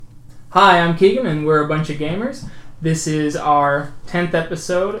Hi, I'm Keegan, and we're a bunch of gamers. This is our 10th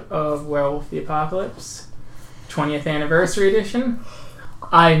episode of Werewolf the Apocalypse, 20th Anniversary Edition.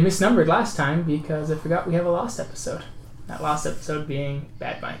 I misnumbered last time because I forgot we have a lost episode. That last episode being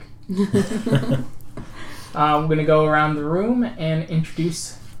Bad Mike. I'm going to go around the room and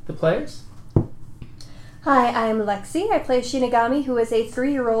introduce the players. Hi, I'm Lexi. I play Shinigami, who is a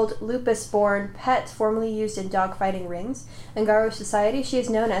 3-year-old lupus-born pet formerly used in dogfighting rings. In Garo society, she is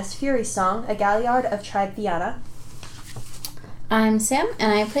known as Fury Song, a Galliard of Tribe Viana. I'm Sam,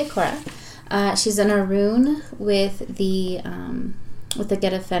 and I play Cora. She's an Arun with the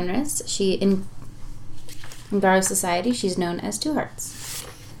Get of Fenris. In Garo society, she's known as Two Hearts.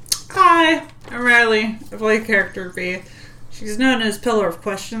 Hi, I'm Riley. I play character B. She's known as Pillar of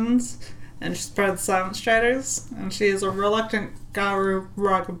Questions, and she's part of the Silent Striders, and she is a reluctant Garu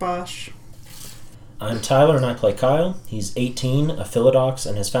Ragabash. I'm Tyler, and I play Kyle. He's 18, a Philodox,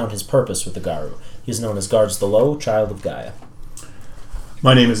 and has found his purpose with the Garu. He is known as Guards the Low, Child of Gaia.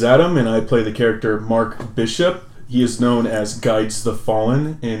 My name is Adam, and I play the character Mark Bishop. He is known as Guides the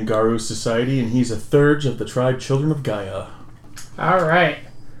Fallen in Garu society, and he's a third of the tribe Children of Gaia. Alright.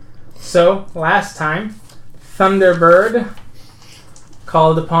 So, last time, Thunderbird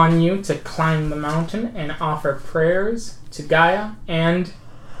called upon you to climb the mountain and offer prayers to Gaia and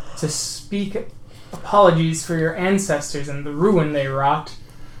to speak apologies for your ancestors and the ruin they wrought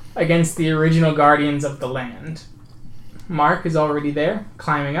against the original guardians of the land. Mark is already there,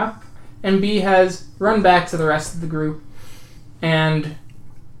 climbing up, and B has run back to the rest of the group and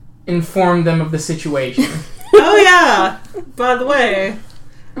informed them of the situation. Oh yeah! By the way,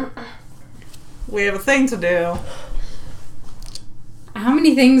 we have a thing to do. How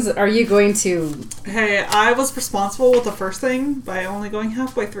many things are you going to... Hey, I was responsible with the first thing by only going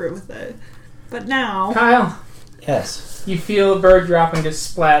halfway through with it. But now... Kyle, Yes. you feel a bird drop and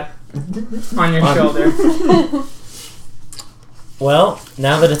just splat on your shoulder. Well,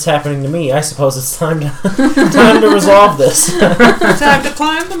 now that it's happening to me, I suppose it's time to resolve this. Time to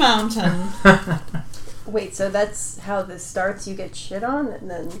climb the mountain. Wait, so that's how this starts? You get shit on, and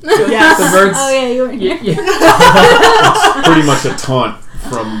then... Yes. The birds... Oh yeah, you were here. It's pretty much a taunt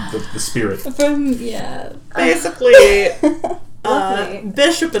from the spirit. Basically, Lovely.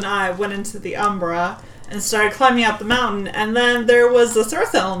 Bishop and I went into the Umbra and started climbing up the mountain, and then there was this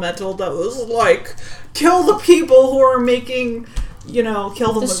earth elemental that was like, kill the people who are making,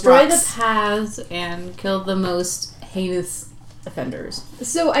 kill them Destroy with rocks. the paths and kill the most heinous offenders.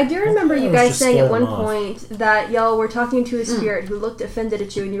 So I do remember you was guys just saying at scare one them off. point that y'all were talking to a spirit who looked offended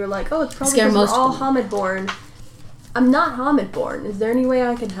at you, and you were like, oh, it's probably Scare because we're most all of them. Homid-born. I'm not Homid-born. Is there any way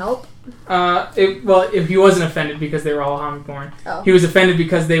I can help? If he wasn't offended because they were all Homid-born. Oh. He was offended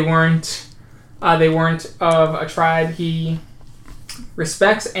because they weren't of a tribe he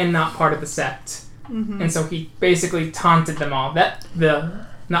respects and not part of the sect. Mm-hmm. And so he basically taunted them all.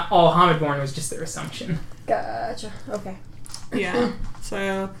 Not all Homid-born was just their assumption. Gotcha. Okay. Yeah.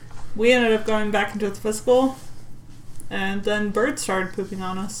 So we ended up going back into the physical, and then birds started pooping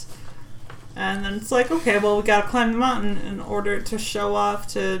on us. And then it's like, okay, well, we gotta climb the mountain in order to show off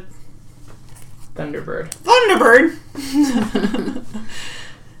to Thunderbird. Thunderbird!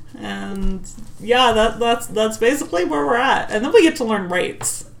 And yeah, that's basically where we're at. And then we get to learn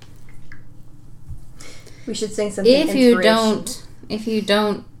rites. We should sing something If you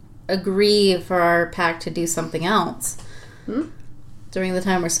don't agree for our pack to do something else during the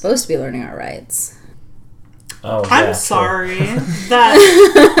time we're supposed to be learning our rites. Oh, I'm yeah, sorry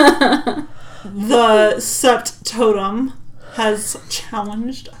that the Sept Totem has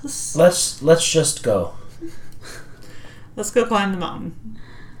challenged us. Let's just go. Let's go climb the mountain.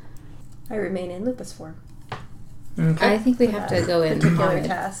 I remain in lupus form. Okay. I think we have to go in Particular Hamid.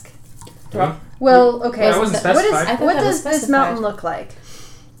 task. Well, Well, okay. That wasn't what specified. I thought what that was does this specified. mountain look like?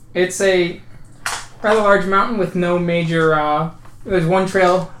 it's a rather large mountain with no major... there's one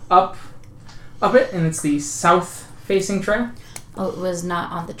trail up it, and it's the south-facing trail. Oh, it was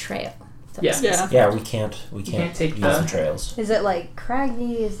not on the trail. That Yeah. was Yeah. Yeah, we can't can't take use the- the trails. Is it like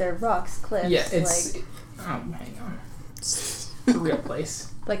craggy? Is there rocks, cliffs? Yeah, it's... like hang on. It's a real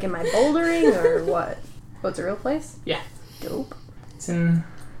place. like am I bouldering or what? Oh, it's a real place? Yeah. Dope. It's in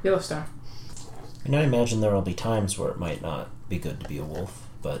Yellowstone. And I imagine there will be times where it might not be good to be a wolf,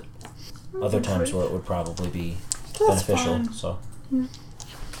 but other times where it would probably be beneficial. fine. So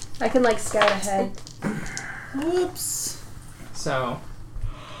I can like scout ahead. Whoops. So,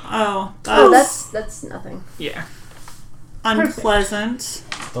 Oh, That's nothing. yeah. unpleasant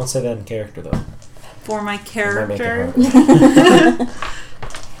don't say that in character though. for my It might make character. it hard.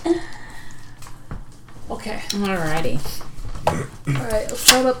 Okay. Alrighty. Alright, let's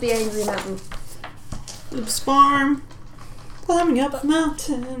climb up the angry mountain. Lupus farm. Climbing up the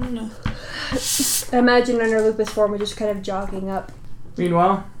mountain. I imagine in our lupus form we're just kind of jogging up.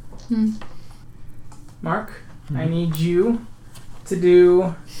 Meanwhile, Mark, I need you to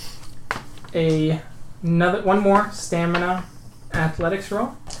do one more stamina athletics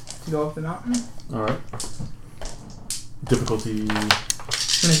roll to go up the mountain. Alright. Difficulty. I'm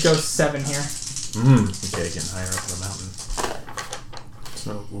gonna go 7 here. Okay, getting higher up the mountain.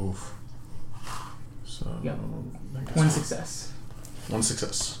 So, oof. So, Yep. I guess 1 success. 1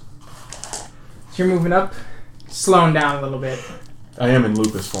 success. So you're moving up, slowing down a little bit. I am in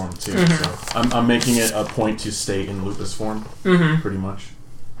lupus form too, so I'm making it a point to stay in lupus form, pretty much.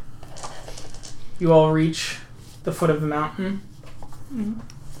 You all reach the foot of the mountain. You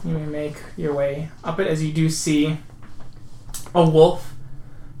may make your way up it as you do see a wolf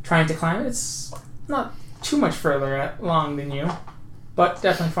trying to climb it. It's not too much further along than you, but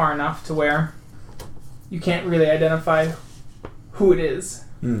definitely far enough to where you can't really identify who it is.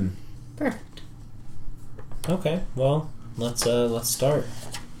 Perfect. Okay, well, let's start.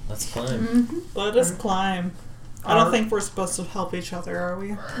 Let's climb. Let us climb. I don't think we're supposed to help each other, are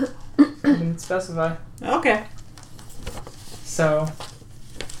we? I didn't specify. Okay. So,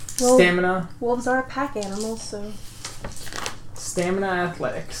 Well- stamina, Wolves are pack animals, so... stamina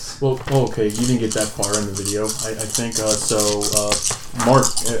athletics. Well, okay, you didn't get that far in the video. I think, Mark,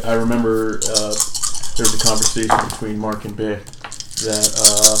 I remember there's a conversation between Mark and Biff that,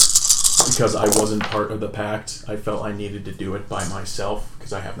 because I wasn't part of the pact, I felt I needed to do it by myself,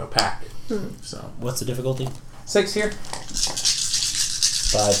 because I have no pack. So, What's the difficulty? 6 here.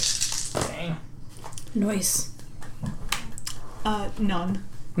 5. Dang. Nice. None.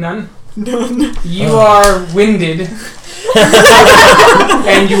 None? None. You are winded.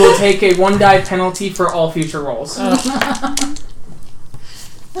 And you will take a 1 die penalty for all future rolls.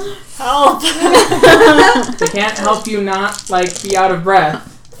 Help! They can't help you not, be out of breath.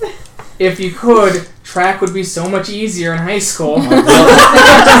 If you could, track would be so much easier in high school.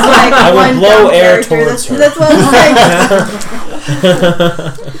 I would blow air towards her. That's what I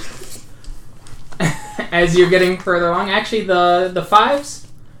was As you're getting further along, actually, the 5s,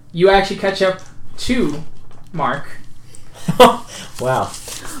 you actually catch up to Mark. Wow.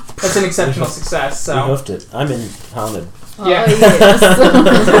 That's an exceptional success, We so... hoofed it. I'm in haunted. Yeah. Oh,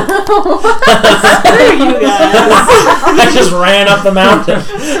 Screw you guys. I just ran up the mountain.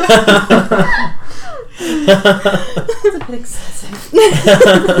 It's a bit excessive. A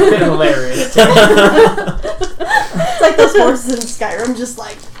bit hilarious. It's like those horses in Skyrim, just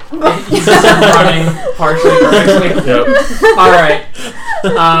like... He's just running partially correctly. yep. Alright.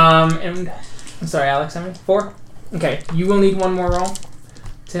 And I'm sorry, Alex, how many? 4? Okay, you will need 1 more roll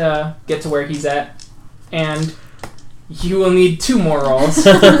to get to where he's at. And you will need 2 more rolls.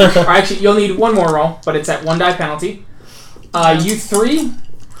 Or actually, you'll need 1 more roll, but it's at 1 die penalty. You 3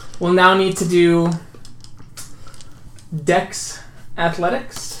 will now need to do Dex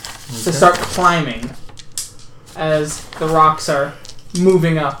athletics to start climbing as the rocks are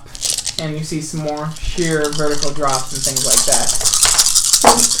moving up and you see some more sheer vertical drops and things like that.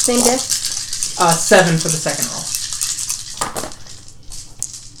 Same dish? 7 for the second roll.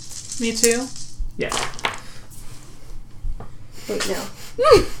 Me too. Yeah. Wait, no.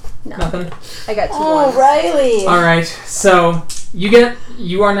 No. Nothing? I got 2 Oh, ones. Riley. Alright, so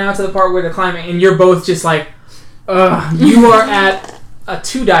you are now to the part where they're climbing and you're both just like, ugh. You are at a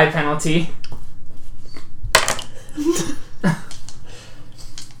 2 die penalty.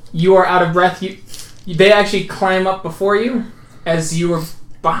 You are out of breath. They actually climb up before you as you were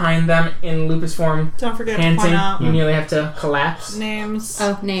behind them in lupus form, Don't forget to panting. point out You nearly have to collapse. names.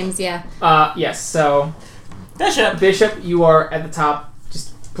 Oh, names, yeah. Yes, so Bishop, you are at the top,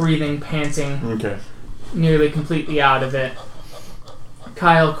 just breathing, panting, Okay. nearly completely out of it.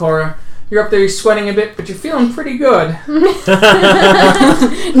 Kyle, Cora, you're up there, you're sweating a bit, but you're feeling pretty good.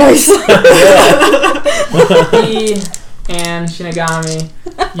 Nice. He and Shinigami,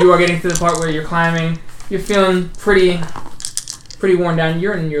 you are getting to the part where you're climbing. You're feeling pretty worn down.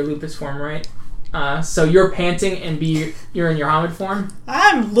 You're in your lupus form, right? So you're panting and you're in your Hamid form.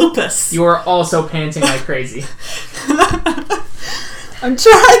 I'm lupus. You are also panting like crazy. I'm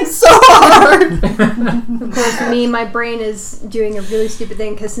trying so hard. Of course, for me, my brain is doing a really stupid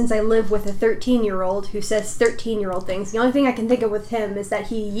thing because since I live with a 13-year-old who says 13-year-old things, the only thing I can think of with him is that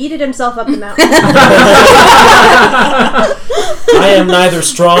he yeeted himself up the mountain. I am neither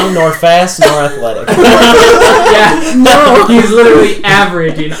strong nor fast nor athletic. Yeah, no, he's literally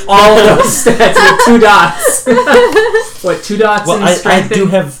averaging all of those stats with 2 dots. What, 2 dots Well, in I strength? do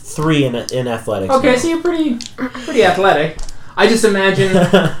have 3 in athletics. Okay, now. so you're pretty athletic. I just imagine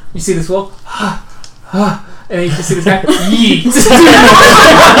you see this wolf, and then you just see this guy, yeet.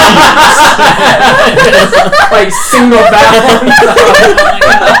 Like single balance.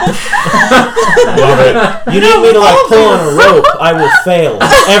 Love it. You need me to like pull on a rope, I will fail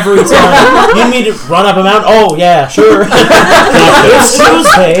every time. You need me to run up a mountain? Oh yeah, sure. Excuse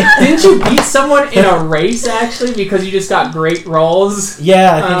me. Didn't you beat someone in a race actually because you just got great rolls?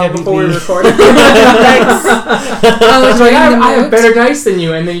 Yeah, I think I beat before we me. recorded. I was like, I have better dice than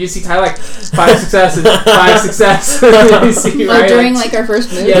you, and then you see Tyler like 5 successes, 5 successes. You see, right? During like our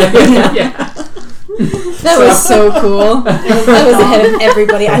first move. Yeah. That was so cool. I was ahead of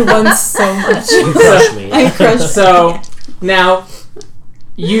everybody. I won so much. You crushed me. I crushed. So now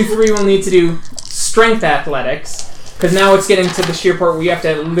you 3 will need to do strength athletics because now it's getting to the sheer part where you have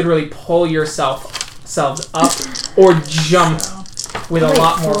to literally pull yourselves up or jump with a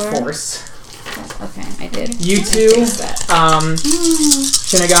lot more force. Okay, I did. You two,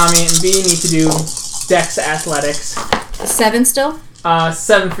 Shinigami and B need to do Dex athletics. 7 still?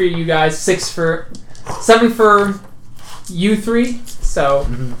 7 for you guys, 7 for you 3. So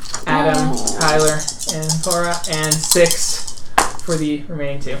Adam, Tyler, and Cora, and 6 for the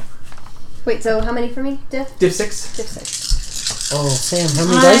remaining 2. Wait, so how many for me? Diff? Diff 6. Diff 6. Oh, Sam, how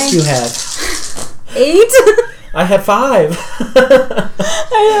many dice do you have? 8? I had 5.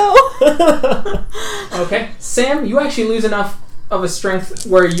 I know. Okay, Sam, you actually lose enough of a strength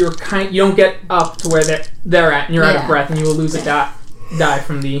where you don't get up to where they're at, and you're out of breath, and you will lose a die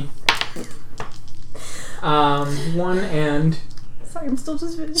from the 1 and. Sorry, I'm still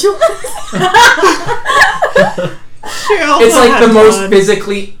just visualizing. It's like the most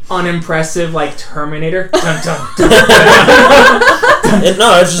physically unimpressive, like Terminator. Dun, dun, dun, dun.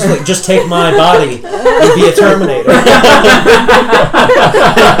 No, it's just like, just take my body and be a Terminator.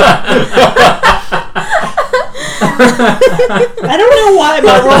 I don't know why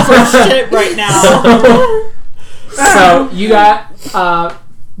my rolls are shit right now. So you got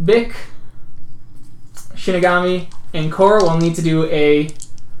Bic, Shinigami, and Korra will need to do a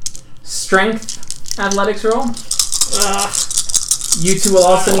strength athletics roll. You two will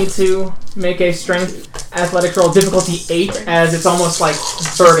also need to make a strength athletics roll, difficulty 8, as it's almost like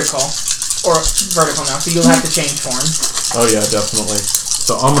vertical now. So you'll have to change forms. Oh yeah, definitely.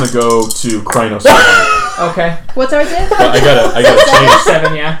 So I'm gonna go to Krynos. Okay. What's our diff? I gotta change.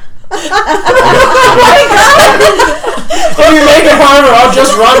 7, yeah. If you make it harder, I'll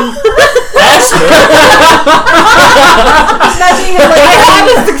just run faster. I had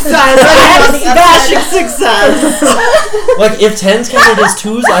a success. I had a smashing success. Like, if 10s counted as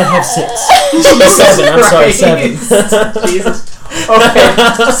 2s, I'd have 6. 7, I'm sorry, 7. Jesus. Okay,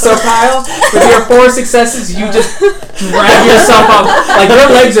 so Kyle, with your 4 successes, you just drag yourself up. Like, your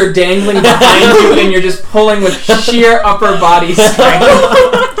legs are dangling behind you, and you're just pulling with sheer upper body strength.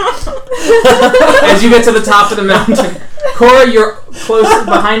 As you get to the top of the mountain. Korra, you're close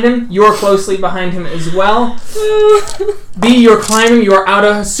behind him. You're closely behind him as well. B, you're climbing. You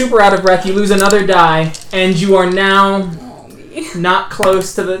are super out of breath. You lose another die, and you are now not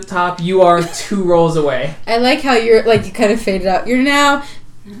close to the top. You are 2 rolls away. I like how you're like you kind of faded out. You're now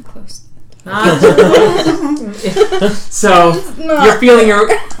not close. So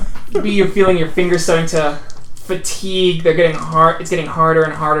you're feeling your fingers starting to fatigue. They're getting hard. It's getting harder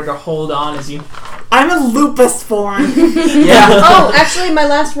and harder to hold on as you. I'm a lupus form. Yeah. Oh, actually, my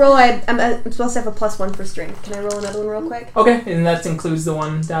last roll, I'm supposed to have a +1 for strength. Can I roll another one real quick? Okay, and that includes the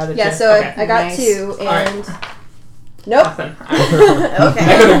 1 die that Yeah, you... so okay. I got Nice. 2, and... Alright. Nope. Nothing. Okay.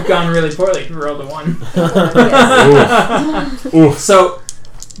 That could have gone really poorly if you rolled a 1. Yes. Oof. So,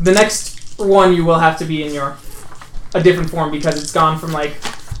 the next one you will have to be in a different form because it's gone from like...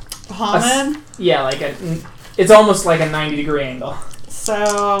 Haman. Yeah, it's almost like a 90-degree angle.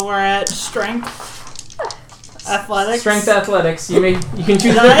 So we're at strength. Athletics. Strength athletics. You can choose a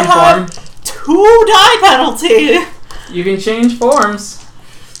And I different have form. 2 die penalty. You can change forms.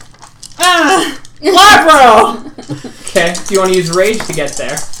 Labro. Okay. Do you want to use rage to get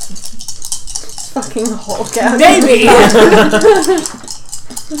there? Fucking Hulk out. Maybe.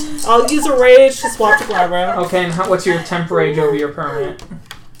 I'll use a rage to swap to Labro. Okay. And what's your temp rage over your permanent?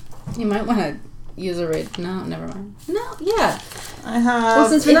 You might want to use a raid. No, never mind. No, yeah. I have. Well,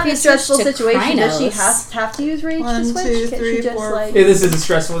 since we're not in a If you switch stressful to situation, does she Krynos. have to use rage 1, to switch? 2, Can't 3, she just 4. like... Yeah, this is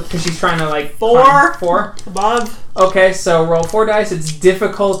stressful because she's trying to 4. climb. 4. above. Okay. So roll 4 dice. It's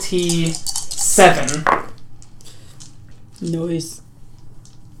difficulty 7. Noise.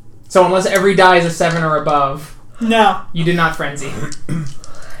 So unless every die is a 7 or above, No. you did not frenzy.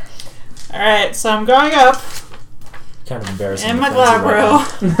 Alright, so I'm going up. kind of embarrassing. And my to Frenzy right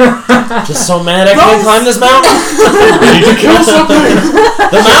Glabro. now. Just so mad I can't climb this mountain. I need to kill something.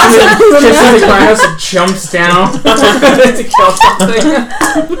 The mountain. Just as the Krynos jumps down to kill something.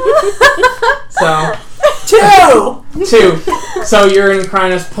 So 2. So you're in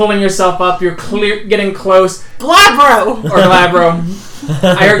Krynos, pulling yourself up. You're getting close. Glabro! Or Glabro.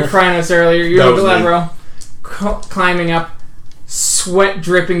 I heard Krynos earlier. You're That was Glabro. Climbing up. Sweat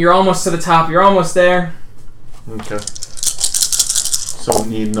dripping. You're almost to the top. You're almost there. Okay. So we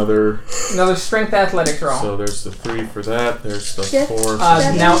need another strength athletics roll. So there's the 3 for that. There's the 4 for now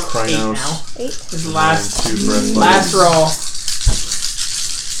 8 now. Krynos. 8. This is And last 2 for athletics. last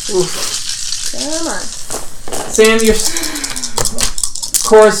roll. Oof. Come on. Sam, your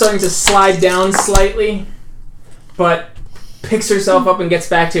Cora's starting to slide down slightly, but picks herself up and gets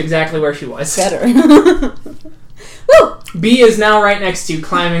back to exactly where she was. Better. Woo! B is now right next to you,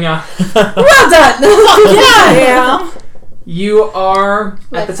 climbing up. Well done! Yeah. You are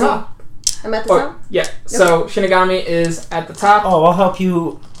at the top. I'm at the top? Yeah, so Shinigami is at the top. Oh, I'll help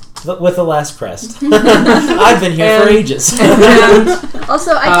you with the last crest. I've been here for ages. And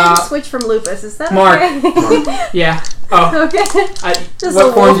Also, I didn't switch from Lupus. Is that Mark. okay? yeah. Oh, Okay. Just what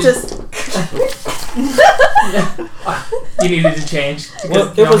a form wolf did just... you needed to change? Well,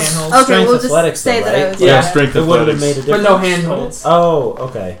 Because it no was handholds. Okay, strength we'll just athletics, say though, that right? I was... Yeah. Strength It wouldn't have athletics. made a But difference. no handholds. Oh,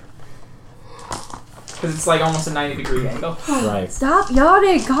 okay. Because it's like almost a 90-degree angle. Right. Stop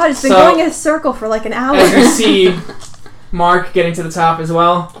yawning. God, it's been So- going in a circle for like an hour. As you see Mark getting to the top as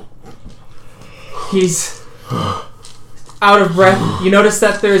well, he's out of breath. You notice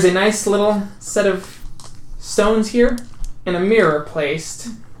that there's a nice little set of stones here and a mirror placed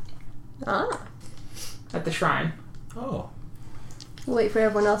Ah. at the shrine. Oh. Wait for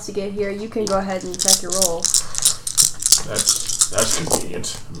everyone else to get here. You can go ahead and check your roll. That's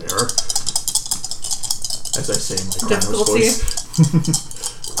convenient. Mirror. As I say in my Krynos Difficulty.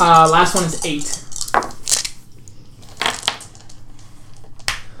 voice. Last one is 8.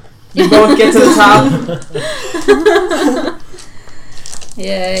 You both get to the top.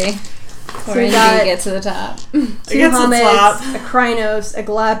 Yay. So Or we you got get to the top. 2 I get to the top. Homage, a Krynos, a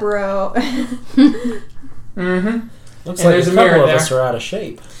Glabro. Mm-hmm. Looks And like there's a a mirror couple of there. us are out of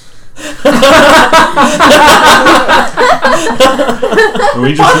shape.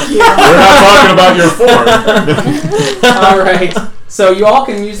 We're not talking about your form. Alright. So you all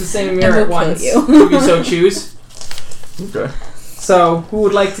can use the same mirror And at we'll kill once you. if you so choose. Okay. So who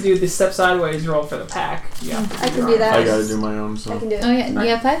would like to do the step sideways roll for the pack? Yeah. I can do that. I gotta do my own, I so. can do it. Oh, yeah. You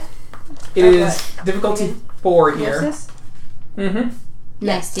have 5? It is difficulty 4 here. Yes, Mm-hmm.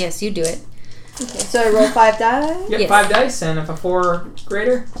 Nice. Yes, you do it. Okay, so I roll 5 die. Yep, Yes. 5 dice, and if a 4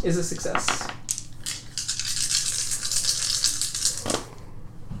 greater is a success.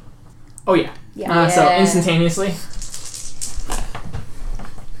 Oh yeah. Yeah. So Yeah. instantaneously.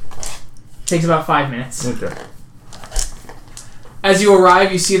 Takes about 5 minutes. Okay. As you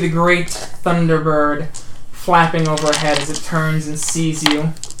arrive, you see the great Thunderbird flapping overhead as it turns and sees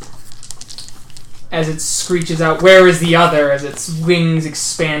you. As it screeches out, "Where is the other?" as its wings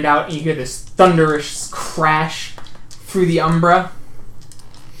expand out and you hear this thunderous crash through the umbra.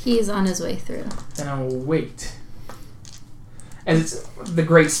 He's on his way through. Then I will wait. As the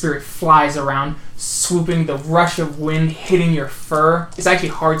great spirit flies around, swooping, the rush of wind hitting your fur. It's actually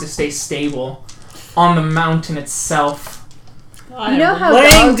hard to stay stable on the mountain itself. I'm know how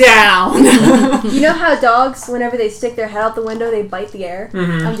laying dogs- down. You know how dogs, whenever they stick their head out the window, they bite the air?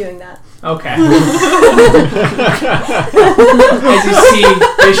 Mhm. I'm doing that. Okay. As you see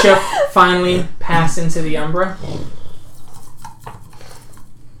Bishop finally pass into the umbra.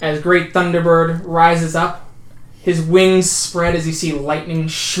 As Great Thunderbird rises up, his wings spread as you see lightning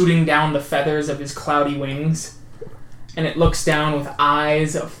shooting down the feathers of his cloudy wings. And it looks down with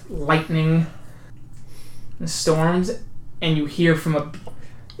eyes of lightning and storms. And you hear from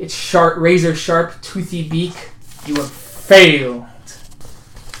its sharp, razor-sharp, toothy beak, "You have failed.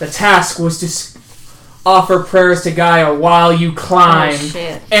 The task was to offer prayers to Gaia while you climbed, Oh,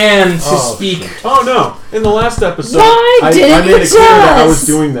 shit. and to speak." Shit. Oh no! In the last episode, Why I didn't made you it clear that I tell was us?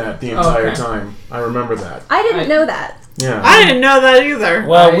 doing that the entire Okay. time. I remember that. I didn't know that. Yeah. I didn't know that either.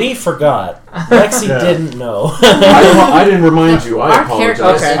 Well, we forgot. Lexi Yeah. didn't know. I didn't remind you. I Our apologize.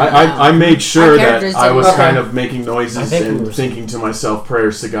 characters didn't I made sure that characters I was didn't know. kind of making I noises think we and were- thinking to myself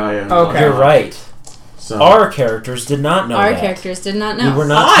prayers to Gaia. And Okay. whatnot. You're right. So, Our characters did not know Our that. characters did not We know. were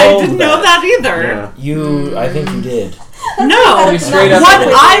not I told didn't know that either. yeah. You, I think you did. No. You straight up What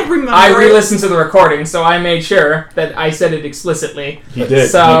did. I remember. I re-listened to the recording, so I made sure that I said it explicitly. He did.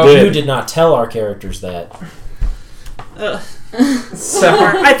 So- he You did. did not tell our characters that. Ugh. So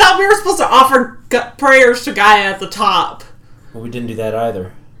I thought we were supposed to offer prayers to Gaia at the top. Well, we didn't do that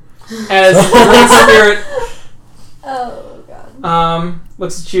either. as the Great Spirit Oh god.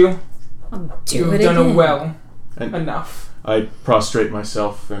 looks at you, Do you've it done again. well And enough. I prostrate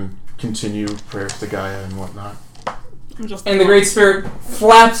myself and continue prayers to Gaia and whatnot. And the Great Spirit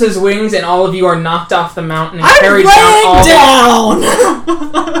flaps his wings, and all of you are knocked off the mountain and I'm carried down all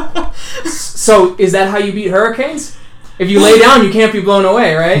down! So, is that how you beat hurricanes? If you lay down, you can't be blown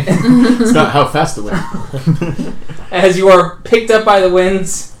away, right? It's not how fast the wind. As you are picked up by the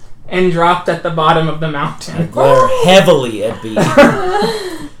winds and dropped at the bottom of the I mountain. glare heavily at B.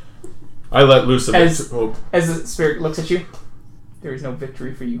 I let loose a bit. As the Spirit looks at you, there is no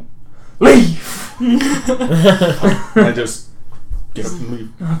victory for you. Leave! I just get up and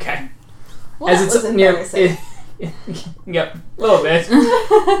leave. Okay. Well, that was embarrassing. Yep, a little bit.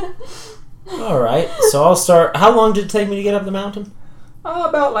 Alright, so I'll start. How long did it take me to get up the mountain?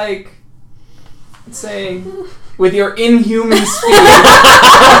 About like, let's say, with your inhuman speed,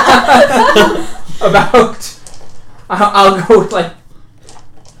 about, I'll go with like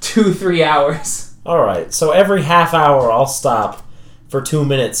 2-3 hours. Alright, so every half hour I'll stop for 2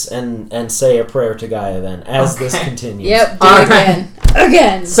 minutes and say a prayer to Gaia then, as this Okay. continues. Yep, do All it again.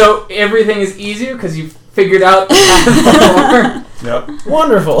 Again. So everything is easier because you've figured out the path forward. Yep.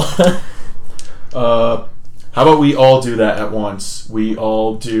 Wonderful. How about we all do that at once? We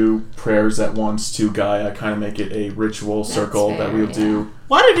all do prayers at once to Gaia, kind of make it a ritual circle fair, that we'll yeah. do.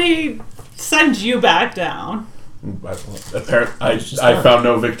 Why did he send you back down? I just I done. found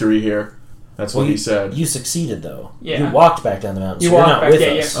no victory here. That's what Well, he said. You succeeded, though. Yeah. You walked back down the mountain, You so you're walked not back, with yeah,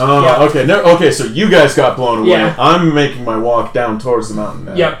 us. yeah. Oh, Yep. okay. No, okay, so you guys got blown away. Yeah. I'm making my walk down towards the mountain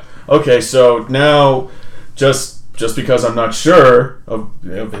now. Yep. Okay, so now, just because I'm not sure of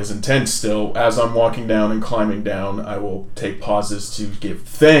his intent still, as I'm walking down and climbing down, I will take pauses to give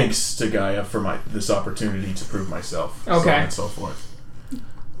thanks to Gaia for this opportunity to prove myself. So Okay. on and so forth.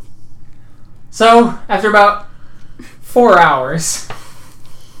 So, after about 4 hours,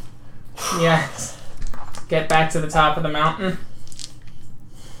 yes, get back to the top of the mountain.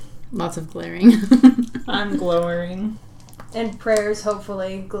 Lots of glaring. I'm glowering. And prayers,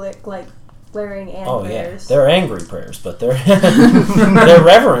 hopefully, glaring and Oh, yeah. prayers. They're angry prayers, but they're they're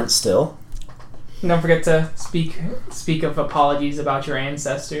reverent still. Don't forget to speak of apologies about your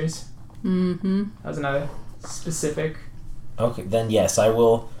ancestors. Mm-hmm. That was another specific. Okay, then yes, I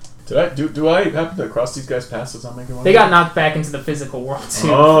will. Do I happen to cross these guys' paths as I'm making one? They got knocked back into the physical world too.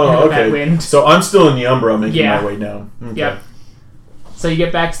 Oh, in that okay. wind. So I'm still in the Umbra making Yeah. my way down. Okay. Yep. So you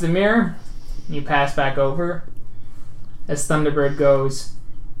get back to the mirror, you pass back over. As Thunderbird goes,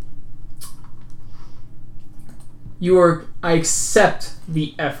 I accept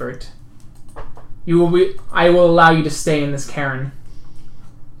the effort. I will allow you to stay in this cairn.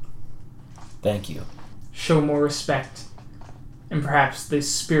 Thank you. Show more respect, and perhaps the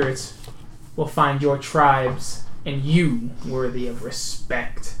spirits will find your tribes and you worthy of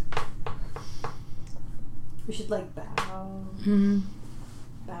respect. We should, bow. Mm-hmm.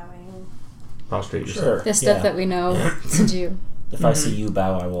 Bowing. Prostrate yourself. Sure. The stuff yeah. that we know to do. If I see you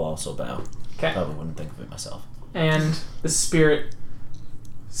bow, I will also bow. Okay. Probably wouldn't think of it myself. And the spirit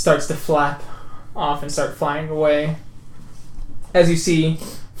starts to flap off and start flying away. As you see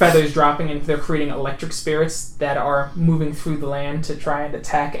feathers dropping, and they're creating electric spirits that are moving through the land to try and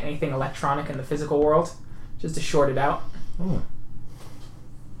attack anything electronic in the physical world, just to short it out. Oh.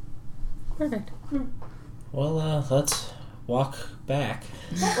 Perfect. Well, let's walk back.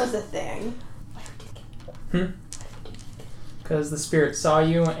 That was a thing. Because the spirit saw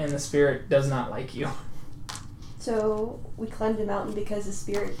you, and the spirit does not like you. So, we climbed the mountain because the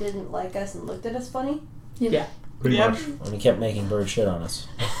spirit didn't like us and looked at us funny? Yeah. Pretty Yep. much. And he kept making bird shit on us.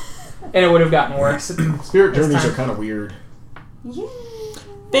 And it would have gotten worse. Spirit This journeys time. are kind of weird. Yeah.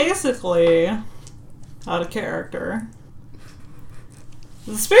 Basically, out of character,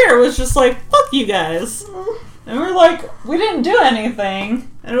 the spirit was just like, fuck you guys. And we're like, we didn't do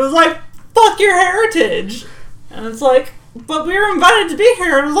anything. And it was like, fuck your heritage. And it's like, but we were invited to be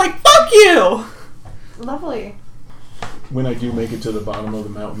here. And it was like, fuck you. Lovely. When I do make it to the bottom of the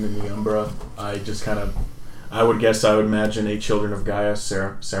mountain in the Umbra, I just kind of, I would imagine a Children of Gaia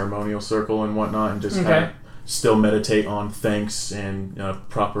ceremonial circle and whatnot, and just kind Okay. of still meditate on thanks and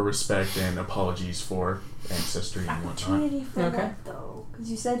proper respect and apologies for ancestry and whatnot. Opportunity for Okay. what, though?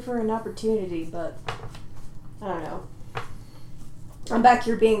 Because you said for an opportunity, but I don't know. I'm back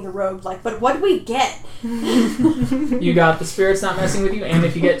here being the rogue, but what do we get? You got the spirits not messing with you, and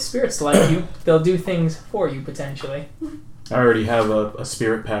if you get spirits to like you, they'll do things for you, potentially. I already have a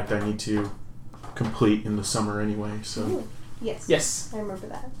spirit pact I need to complete in the summer anyway, so Yes. Yes. I remember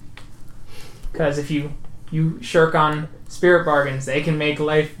that. Because if you shirk on spirit bargains, they can make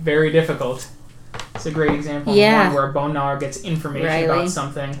life very difficult. It's a great example of one where Bone Gnawer gets information about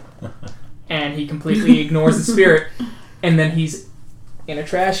something, and he completely ignores the spirit, and then he's in a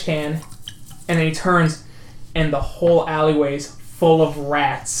trash can, and then he turns, and the whole alleyway is full of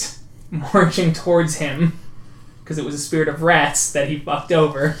rats marching towards him, because it was a spirit of rats that he fucked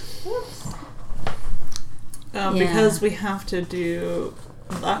over. Because we have to do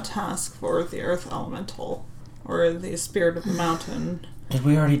that task for the Earth Elemental, or the Spirit of the Mountain. Did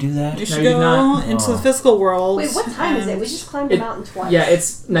we already do that? You should go into the physical world. Wait, what time is it? We just climbed the mountain twice. Yeah,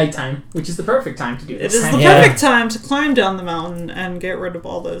 it's nighttime, which is the perfect time to do this. It is the perfect time to climb down the mountain and get rid of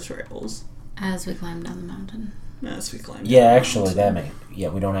all those rails. As we climb down the mountain. As we climb down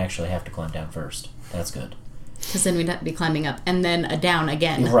we don't actually have to climb down first. That's good. Because then we'd have to be climbing up and then down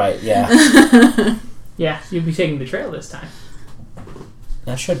again. Right, yeah. Yeah, you'll be taking the trail this time.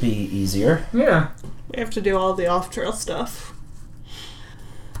 That should be easier. Yeah. We have to do all the off-trail stuff.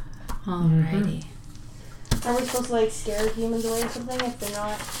 Alrighty. Are we supposed to scare humans away or something if they're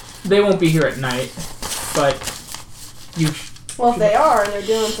not? They won't be here at night, but you. Well, if they are and they're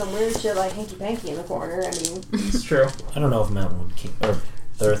doing some weird shit like hanky panky in the corner, I mean. It's true. I don't know if Mountain would or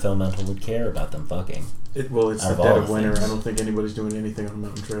the Earth Elemental would care about them fucking. It's the dead of winter. I don't think anybody's doing anything on a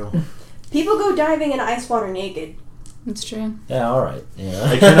mountain trail. People go diving in ice water naked. It's true. Yeah, all right. Yeah.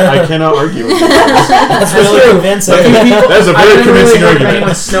 I cannot argue with that. That's really convincing. That's a very convincing argument.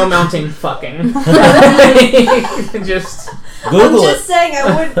 Anyone snow mountain fucking. Just Google I'm just saying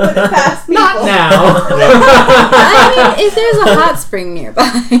I wouldn't put it past people. not now. I mean, if there's a hot spring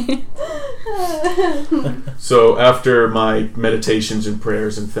nearby. So after my meditations and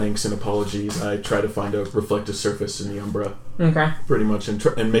prayers and thanks and apologies, I try to find a reflective surface in the Umbra. Okay. Pretty much,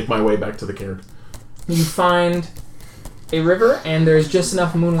 and make my way back to the cairn. You find a river, and there's just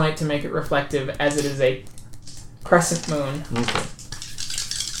enough moonlight to make it reflective, as it is a crescent moon. Okay.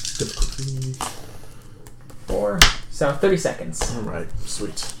 Difficulty 4, so 30 seconds. All right,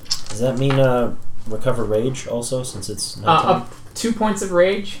 sweet. Does that mean recover rage also, since it's nighttime? Up 2 points of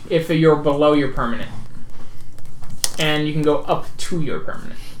rage if you're below your permanent, and you can go up to your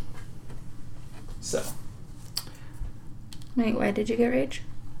permanent. So. Wait, why did you get rage?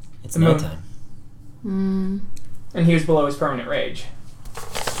 It's the moon. nighttime. And he was below his permanent rage.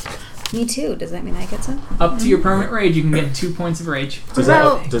 Me too. Does that mean I get some? Up to your permanent rage, you can get 2 points of rage. Does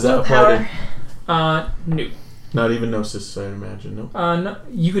that apply to... No. Not even Gnosis, I imagine, no? No,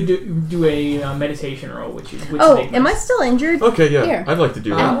 you could do a meditation roll, which am I still injured? Okay, yeah. Here. I'd like to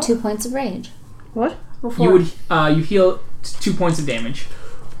do I that. have 2 points of rage. What? You you heal 2 points of damage.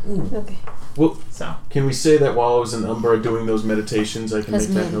 Ooh. Okay. Well, so can we say that while I was in Umbra doing those meditations, I can make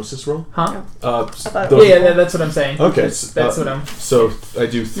that moon. Gnosis roll? Huh? Yeah, that's what I'm saying. Okay. That's what I'm... So I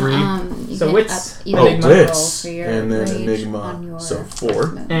do 3. So wits, Enigma. Wits. And then Enigma. So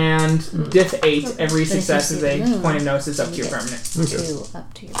 4. And diff 8, every success is a point of Gnosis up to your permanent. Okay. 2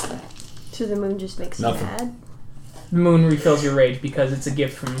 up to your permanent. So the moon just makes Nothing. you mad? The moon refills your rage because it's a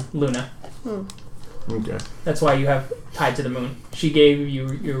gift from Luna. Okay. That's why you have tied to the moon. She gave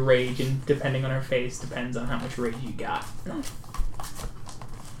you your rage, and depending on her face, depends on how much rage you got.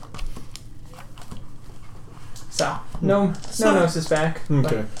 So, no Gnosis back.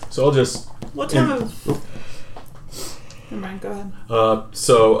 Okay. So I'll just... What time of... Never mind, go ahead.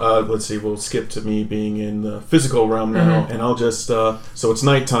 Let's see, we'll skip to me being in the physical realm now, and I'll just... so it's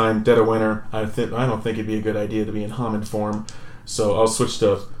nighttime, dead of winter. I don't think it'd be a good idea to be in Homid form, so I'll switch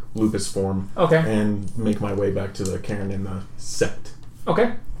to Lupus form. Okay. And make my way back to the cairn in the sect.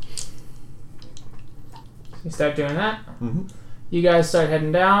 Okay. You start doing that. Mm-hmm. You guys start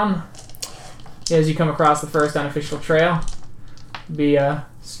heading down. As you come across the first unofficial trail, be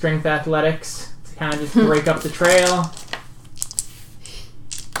strength athletics to kind of just break up the trail.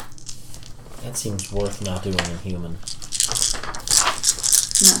 That seems worth not doing in human.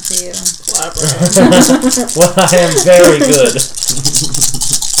 Not for you. Well, I am very good.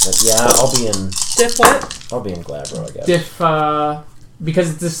 But yeah, I'll be in... Diff what? I'll be in Glabro, I guess. Diff,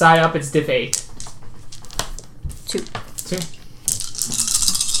 because it's this side up, it's diff 8. 2. 2.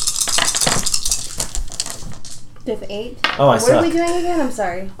 Diff 8? Oh, I What suck. are we doing again? I'm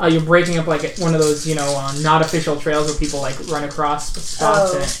sorry. You're breaking up like one of those, not official trails where people like run across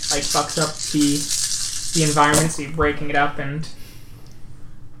spots and it like fucks up the environment, so you're breaking it up and...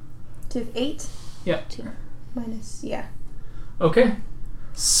 Diff 8? Yeah. 2. Minus, yeah. Okay.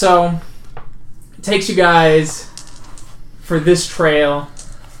 So, it takes you guys, for this trail,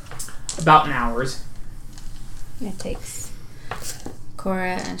 about an hour. It takes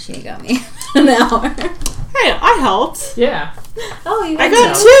Cora and Shinigami an hour. Hey, I helped. Yeah. Oh, you I had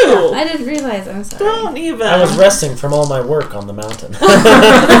got to. 2. I didn't realize. I'm sorry. Don't even. I was resting from all my work on the mountain.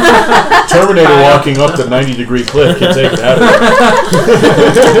 Terminator walking up the 90-degree cliff can take that.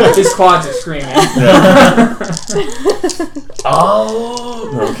 His quads are screaming. Yeah.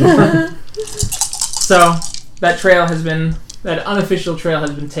 Oh. Okay. So, that unofficial trail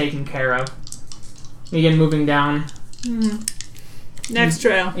has been taken care of. You begin moving down. Next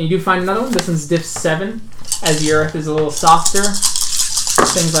trail. And you do find another one. This one's diff 7, as the earth is a little softer.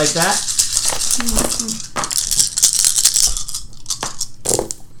 Things like that.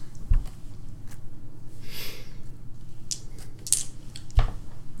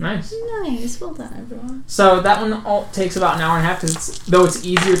 Nice. Nice. Well done, everyone. So that one takes about an hour and a half, because though it's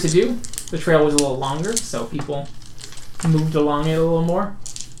easier to do, the trail was a little longer, so people moved along it a little more.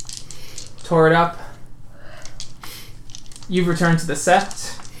 Tore it up. You've returned to the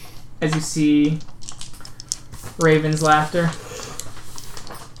sept as you see Raven's laughter.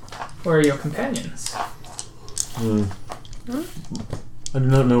 Where are your companions? I do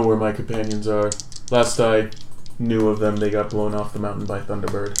not know where my companions are. Last I knew of them, they got blown off the mountain by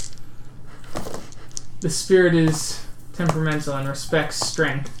Thunderbird. The spirit is temperamental and respects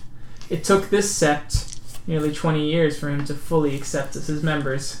strength. It took this sept nearly 20 years for him to fully accept us as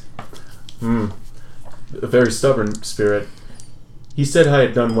members. A very stubborn spirit. He said I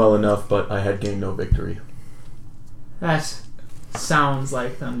had done well enough, but I had gained no victory. That sounds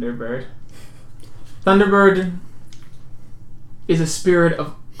like Thunderbird. Thunderbird is a spirit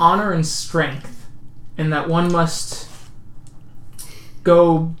of honor and strength, and that one must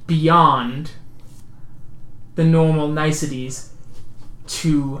go beyond the normal niceties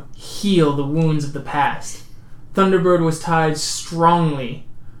to heal the wounds of the past. Thunderbird was tied strongly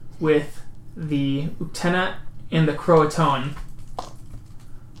with the Utena and the Croatoan,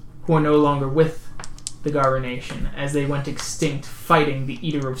 who are no longer with the Garu Nation, as they went extinct fighting the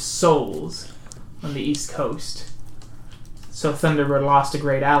Eater of Souls on the East Coast. So Thunderbird lost a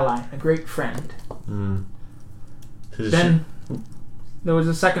great ally, a great friend. Then there was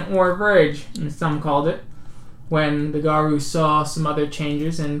a second War of Rage, and some called it, when the Garu saw some other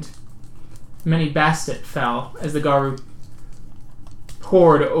changes and many Bastet fell as the Garu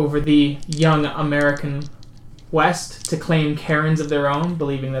poured over the young American West to claim Karens of their own,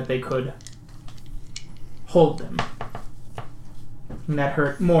 believing that they could hold them. And that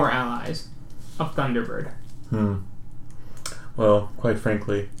hurt more allies of Thunderbird. Well, quite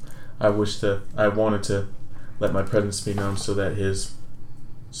frankly, I wanted to let my presence be known so that his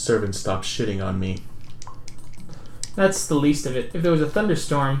servants stopped shitting on me. That's the least of it. If there was a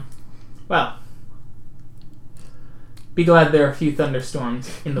thunderstorm, well, be glad there are a few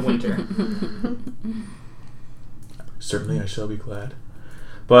thunderstorms in the winter. Certainly I shall be glad.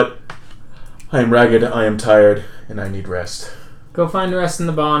 But I am ragged, I am tired, and I need rest. Go find rest in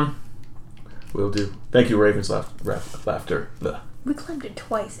the barn. Will do. Thank you, Raven's laughter. Ugh. We climbed it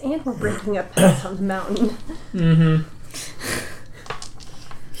twice, and we're breaking up paths on the mountain.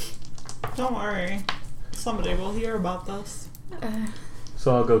 Don't worry. Somebody will hear about this.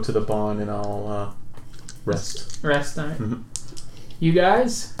 So I'll go to the barn and I'll rest. Rest time. You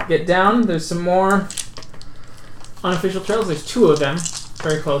guys get down. There's some more unofficial trails. There's 2 of them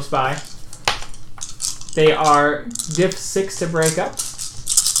very close by. They are diff 6 to break up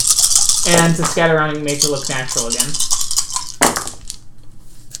and to scatter around and make it look natural again.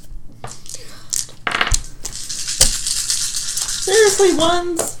 Seriously,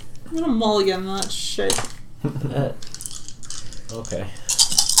 ones? I'm gonna mulligan that shit. Okay.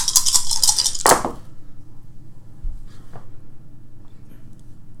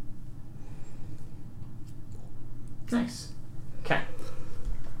 Nice. Okay.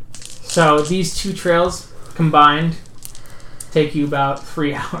 So these 2 trails combined take you about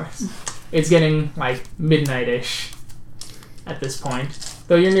 3 hours. It's getting like midnight-ish at this point.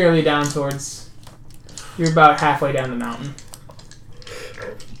 Though you're nearly down towards... You're about halfway down the mountain.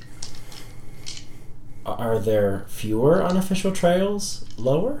 Are there fewer unofficial trails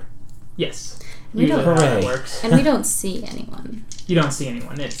lower? Yes. We Usually don't- how that Hooray. works. And we don't see anyone. You don't see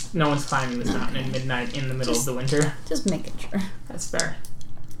anyone. No one's climbing this mountain at midnight in the middle of the winter. Just making sure. That's fair.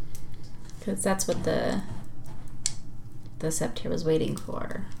 Because that's what the sept here was waiting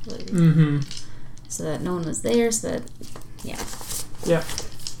for. So that no one was there, so that... Yeah. Yep.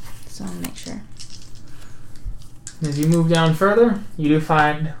 So I want to make sure. As you move down further, you do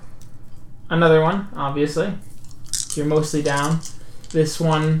find another one, obviously. You're mostly down. This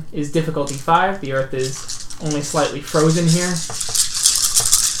one is difficulty 5. The earth is only slightly frozen here.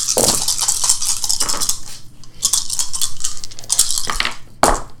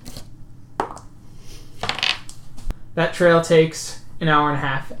 That trail takes an hour and a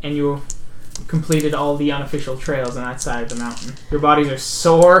half, and you completed all the unofficial trails on that side of the mountain. Your bodies are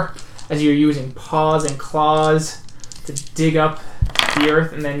sore as you're using paws and claws to dig up the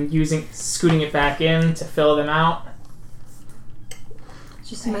earth and then scooting it back in to fill them out.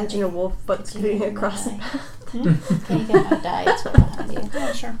 Just imagine a wolf foot scooting across the path. Can you get out die? It's right behind you.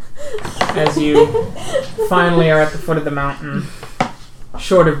 Yeah, sure. As you finally are at the foot of the mountain,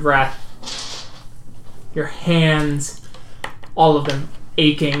 short of breath, your hands, all of them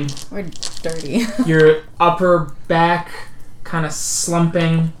aching, We're dirty. your upper back kind of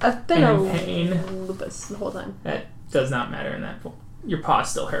slumping. I've been And a in pain. lupus the whole time. That does not matter in that. Your paws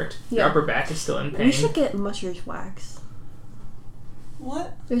still hurt. Your Yeah. upper back is still in pain. You should get musher's wax.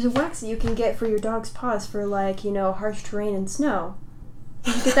 What? There's a wax that you can get for your dog's paws for, like, harsh terrain and snow.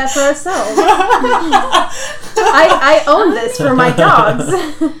 We should get that for ourselves. I own this for my dogs.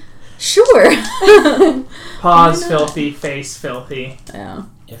 Sure. Paws filthy, face filthy. Yeah.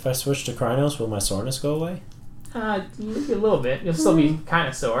 If I switch to Krynos, will my soreness go away? Maybe a little bit. You'll still be kind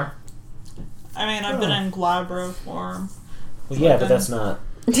of sore. I mean, I've been in Glabro form. Well, yeah, but that's not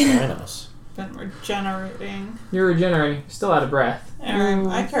Krynos. Been regenerating. You're regenerating. You're still out of breath. And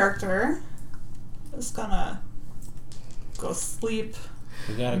my character is gonna go sleep,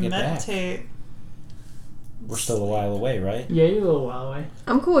 We gotta get back. meditate. We're still a while away, right? Yeah, you're a little while away.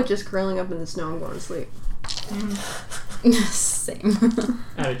 I'm cool with just curling up in the snow and going to sleep. Same.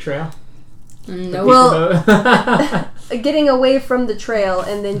 Out of trail. No. Well, getting away from the trail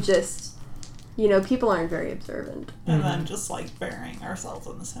and then just, people aren't very observant. And then just like burying ourselves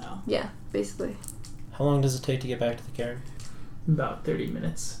in the snow. Yeah, basically. How long does it take to get back to the cairn? About 30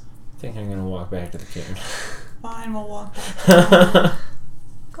 minutes. I think I'm gonna walk back to the cairn. Fine, we'll walk back.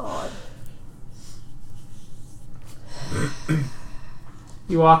 God.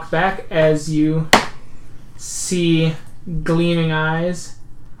 You walk back as you see gleaming eyes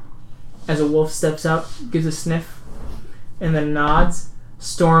as a wolf steps up, gives a sniff, and then nods.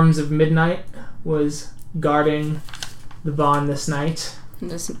 Storms of Midnight was guarding the bond this night.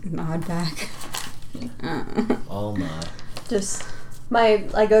 Just nod back. All nod. Just,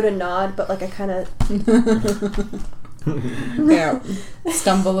 I go to nod, but, I kind of, Yeah.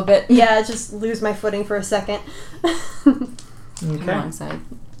 Stumble a bit. yeah, just lose my footing for a second. Okay. Alongside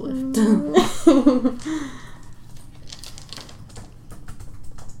lift.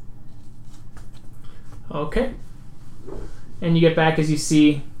 Okay. And you get back as you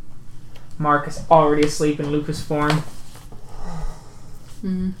see Marcus already asleep in lupus form.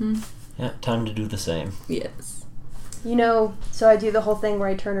 Mm-hmm. Yeah, time to do the same. Yes. So I do the whole thing where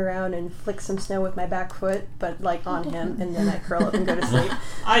I turn around and flick some snow with my back foot, but, on him, and then I curl up and go to sleep.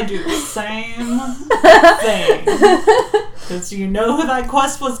 I do the same thing. Because you know who that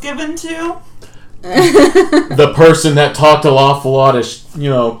quest was given to? The person that talked an awful lot of,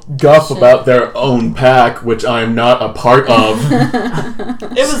 guff about their own pack, which I'm not a part of.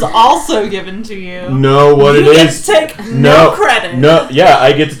 It was also given to you. No, what You it get is. to take no credit. No, yeah,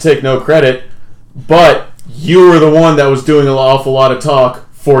 I get to take no credit, but you were the one that was doing an awful lot of talk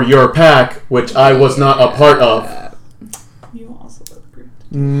for your pack, which I was not a part of. You also agreed.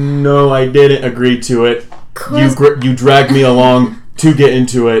 No, I didn't agree to it. You dragged me along to get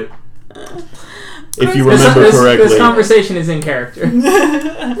into it. If you remember correctly. This conversation is in character.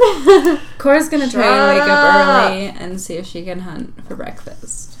 Cora's gonna try and wake up early and see if she can hunt for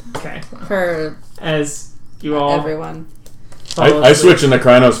breakfast. Okay. For As you all everyone. I switch into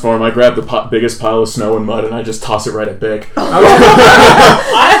Krynos form. I grab the biggest pile of snow and mud and I just toss it right at Big. I'm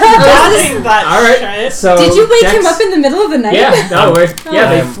doubting that Alright, shit. so Did you wake Dex- him up in the middle of the night? Yeah, no,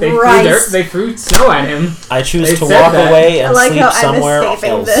 Christ. they threw snow at him. I choose They to said walk that. away I and like sleep how I'm somewhere escaping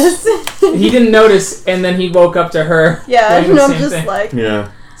else. this. He didn't notice, and then he woke up to her. Yeah, doing the I'm same just thing. like...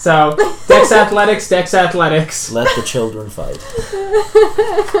 Yeah. So, Dex Athletics. Let the children fight.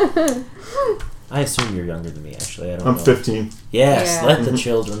 I assume you're younger than me, actually. I don't know. I'm 15. Yes, Yeah. let the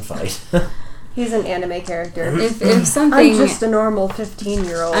children fight. He's an anime character. If something, I'm just a normal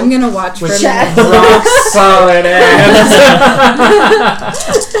 15-year-old. I'm gonna watch for a Check. minute. Rock solid ass.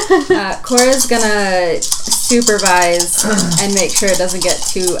 Cora's gonna supervise and make sure it doesn't get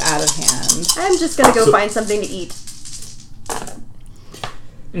too out of hand. I'm just gonna go find something to eat.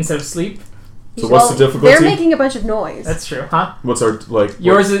 Instead of sleep. So what's the difficulty? They're making a bunch of noise. That's true, huh? What's our,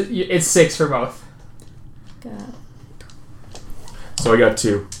 Yours is it's 6 for both. So I got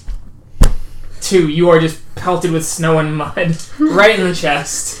 2. 2, you are just pelted with snow and mud right in the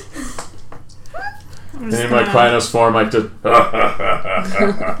chest. And in my Krynos form, I just...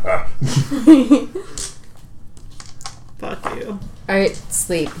 Fuck you. Alright,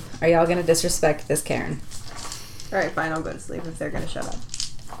 sleep. Are y'all gonna disrespect this Karen? Alright, fine, I'll go to sleep if they're gonna shut up.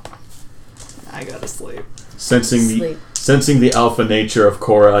 I gotta sleep. Sensing the alpha nature of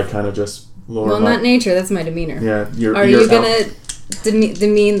Cora, I kind of just lower Well, my... not nature. That's my demeanor. Yeah, Are you gonna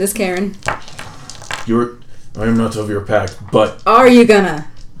demean this Karen? I am not of your pack, but... Are you gonna?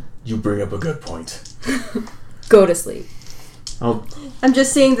 You bring up a good point. Go to sleep. I'm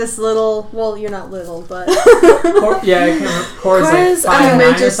just seeing this little. Well, you're not little, but I can't remember. Cora's like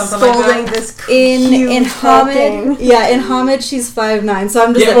 5'9" or something like that. This In Hamid, in Hamid she's 5'9", so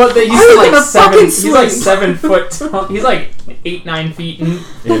I'm just he's like 7 foot tall. He's like 8-9 feet in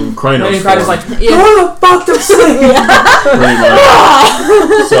Krynos Krynos like, go to fuck to sleep. Pretty much.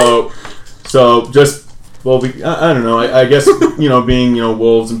 So just I don't know. I guess being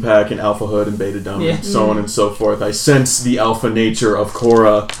wolves and pack and alpha hood and beta dumb and so on and so forth. I sense the alpha nature of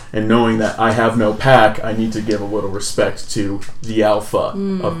Cora, and knowing that I have no pack, I need to give a little respect to the alpha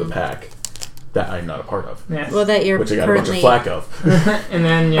of the pack that I'm not a part of. Yes. Well, that you're which I got a bunch of flack of. And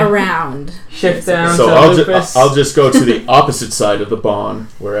then around shift down. So to Lupus. I'll just go to the opposite side of the bond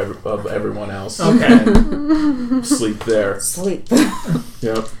of everyone else. Okay. And sleep there. Sleep.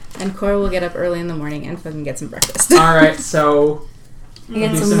 Yep. And Cora will get up early in the morning and fucking get some breakfast. Alright, so...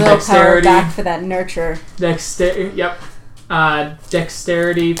 Get do some some willpower dexterity. back for that nurture. Yep.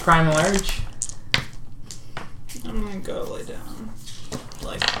 Dexterity, primal urge. I'm gonna go lay down.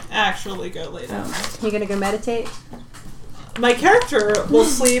 Like, actually go lay down. You gonna go meditate? My character will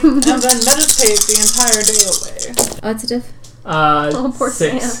sleep and then meditate the entire day away. What's the diff? Poor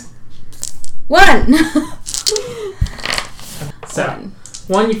 6. Sam. 1! So,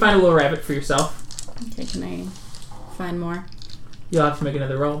 1, you find a little rabbit for yourself. Okay, can I find more? You'll have to make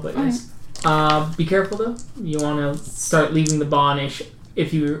another roll, but yes. Be careful though. You want to start leaving the bonish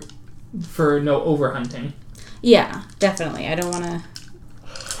for no overhunting. Yeah, definitely. I don't want to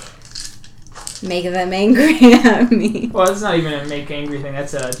make them angry at me. Well, it's not even a make angry thing.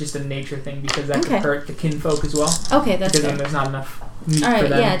 That's just a nature thing because that could hurt the kinfolk as well. Okay, that's because fair. then there's not enough meat All right, for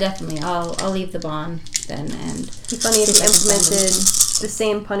them. yeah, definitely. I'll leave the bond then and. It'd be funny if you implemented the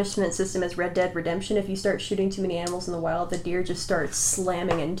same punishment system as Red Dead Redemption. If you start shooting too many animals in the wild, the deer just start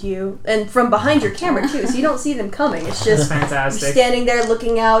slamming into you, and from behind your camera too, so you don't see them coming. It's just fantastic. You're standing there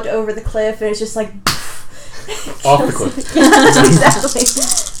looking out over the cliff, and it's just like off the cliff. Yeah, exactly.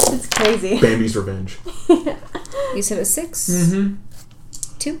 It's crazy. Bambi's revenge. You said it was 6? Mm-hmm.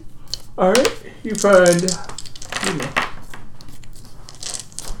 2? Alright, you find...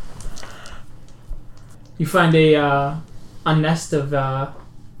 You find a nest of a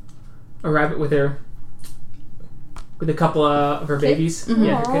rabbit with a couple of her babies. Mm-hmm.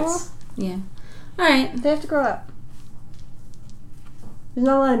 Yeah, her kits. Yeah. Alright. They have to grow up. There's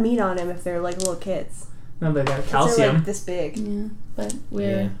not a lot of meat on them if they're like little kids. No, they got They're calcium. like this big. Yeah, but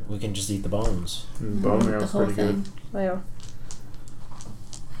Yeah, we can just eat the bones. Bone the marrow's whole pretty thing. good. Well,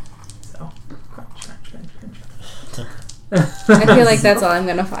 So, crunch. I feel like that's all I'm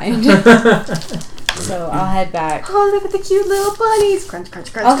gonna find. So I'll head back. oh, look at the cute little bunnies! Crunch,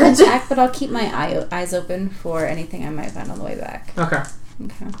 crunch, crunch, I'll head crunch. back, but I'll keep my eyes open for anything I might find on the way back. Okay.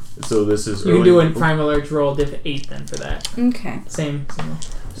 Okay. So this is You early. can do a primal urge roll diff 8 then for that. Okay. Same.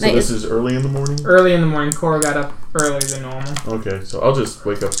 So this is early in the morning? Early in the morning. Cora got up earlier than normal. Okay, so I'll just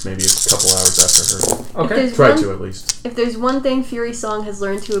wake up maybe a couple hours after her. Okay. Try to, at least. If there's one thing Fury Song has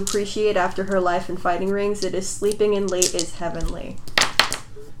learned to appreciate after her life in fighting rings, it is sleeping in late is heavenly.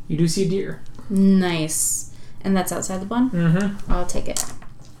 You do see a deer. Nice. And that's outside the barn? Mm-hmm. I'll take it.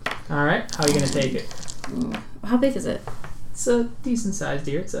 Alright, how are you going to take it? How big is it? It's a decent sized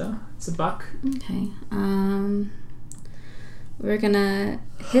deer. It's a buck. Okay. We're gonna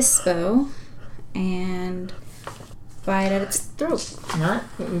hispo and bite at its throat. Alright,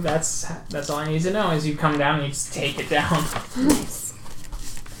 that's all I need to know is you come down and you just take it down. Nice.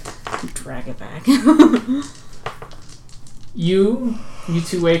 Drag it back. You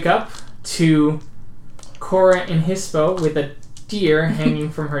two wake up to Cora and Hispo with a deer hanging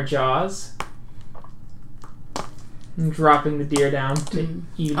from her jaws. And dropping the deer down to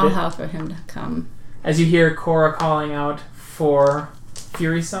eat I'll it. howl for him to come. As you hear Cora calling out for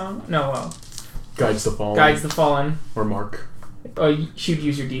Fury Song. Guides the Fallen. Guides the Fallen. Or Mark. Oh, she'd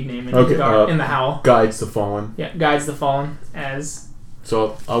use your deed name in the howl. Guides the Fallen. Yeah, Guides the Fallen as...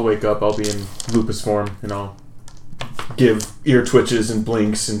 So I'll wake up, I'll be in lupus form, and I'll give ear twitches and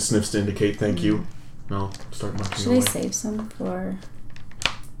blinks and sniffs to indicate thank you. And I'll start marching Should away. I save some for...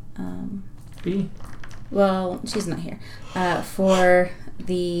 B. Well, she's not here. For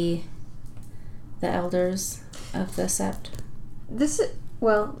the elders of the sept.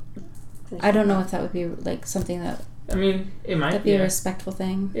 I don't know if that would be like something that... I mean, it might That'd be a respectful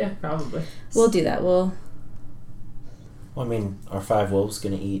thing. Yeah, probably. We'll do that. We'll Well, I mean, are 5 wolves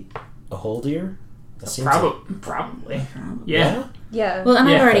going to eat a whole deer? That seems Probably. Yeah. Yeah. Well, and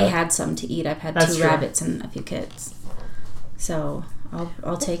I've Yeah. already had some to eat. I've had That's 2 true. rabbits and a few kids. So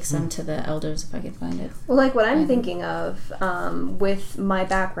I'll take some to the elders if I can find it. Well, like what I'm thinking of, with my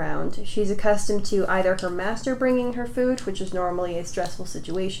background, she's accustomed to either her master bringing her food, which is normally a stressful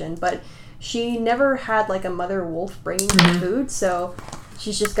situation, but she never had like a mother wolf bringing her food, so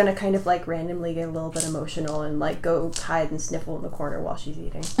she's just gonna kind of like randomly get a little bit emotional and like go hide and sniffle in the corner while she's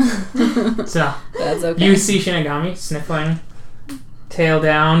eating. So That's okay. you see Shinigami sniffling, tail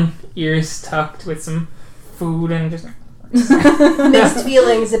down, ears tucked with some food and just... Mixed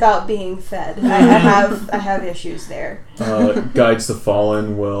feelings about being fed. I have issues there. Guides the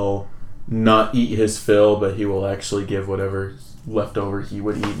Fallen will not eat his fill, but he will actually give whatever leftover he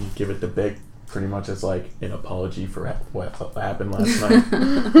would eat and give it to Big. Pretty much as like an apology for what happened last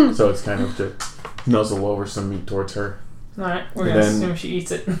night. So it's kind of to nuzzle over some meat towards her. Alright, we're And gonna then- assume she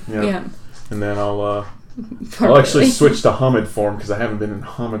eats it. Yeah. And then I'll actually switch to Hamid form because I haven't been in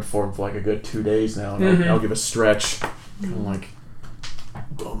Hamid form for like a good 2 days now. And I'll give a stretch, kind of like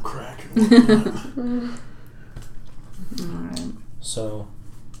bone crack and whatnot. Alright. So,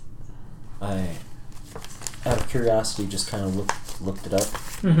 I, out of curiosity, just kind of looked it up.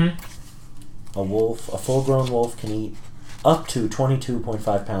 Mm-hmm. A full-grown wolf can eat up to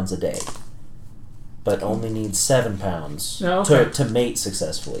 22.5 pounds a day, but only needs 7 pounds Oh, okay. to mate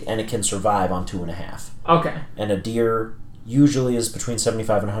successfully, and it can survive on 2.5. Okay. And a deer usually is between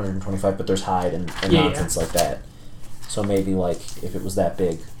 75 and 125, but there's hide and nonsense like that. So maybe, like, if it was that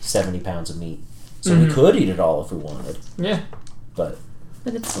big, 70 pounds of meat. So we could eat it all if we wanted. Yeah. But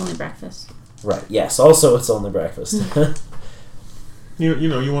it's only breakfast. right, yes. Also, it's only breakfast. You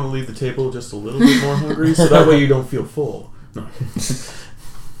want to leave the table just a little bit more hungry, so that way you don't feel full. No.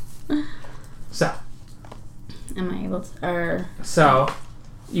 So Am I able to? Or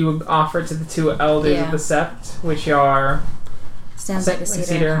you would offer to the 2 elders of the sept, which are stands like a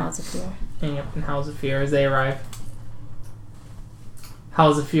cedar and Halls of Fear. in Howls of Fear as they arrive.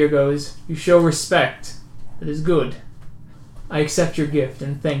 Howls of Fear goes, "You show respect. That is good. I accept your gift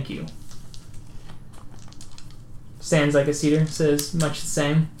and thank you." Stands like a cedar says much the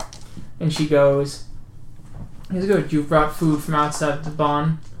same, and she goes, "It's good. You've brought food from outside of the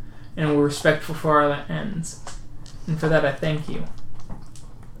barn, and were respectful for our ends, and for that I thank you."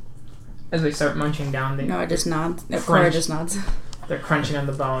 As they start munching down, No, just nods. Crunch. Cora just nods. they're crunching on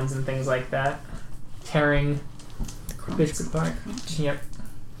the bones and things like that, tearing bits apart. Yep.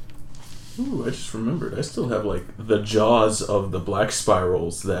 Ooh, I just remembered. I still have like the jaws of the black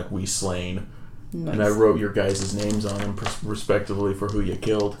spirals that we slain, Nice. and I wrote your guys' names on them respectively for who you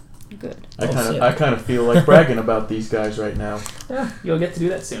killed. Good. I kind of feel like bragging about these guys right now. Yeah, you'll get to do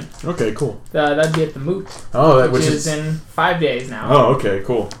that soon. Okay, cool. That'd be at the Moot, Oh, which is in 5 days now. Oh, okay,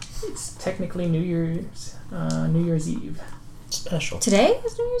 cool. It's technically New Year's Eve. Special. Today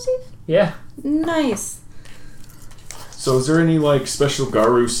is New Year's Eve? Yeah. Nice. So, is there any like special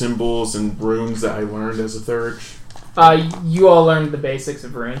Garu symbols and runes that I learned as a Thurge? You all learned the basics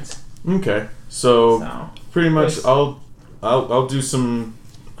of runes. Okay, so So pretty much Yes. I'll do some.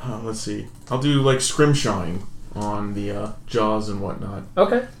 Let's see. I'll do like scrimshawing on the jaws and whatnot.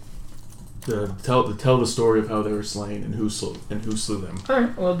 okay. To tell the story of how they were slain and who slew them. All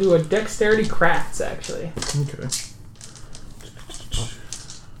right. We'll do a dexterity crafts actually. Okay.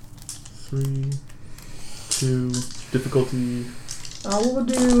 3, 2, difficulty. We'll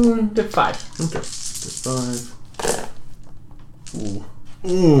do 5. Okay. 5.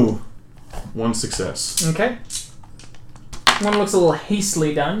 Ooh. 1 success. Okay. One looks a little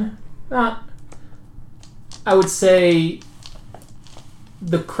hastily done. Not. I would say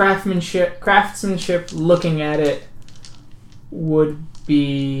the craftsmanship looking at it would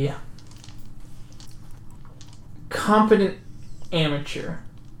be competent amateur.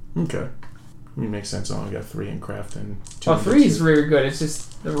 Okay. It makes sense. I only got 3 in craft and 2. Well, 3 is really good. It's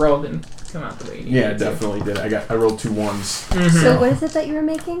just the roll didn't come out the way you needed Yeah, it to. definitely did. I rolled 2 1s. Mhm. So what is it that you were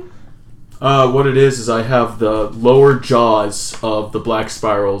making? What it is I have the lower jaws of the black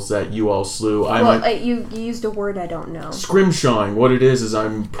spirals that you all slew. You used a word I don't know. Scrimshawing. What it is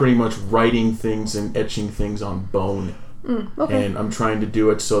I'm pretty much writing things and etching things on bone. Okay. And I'm trying to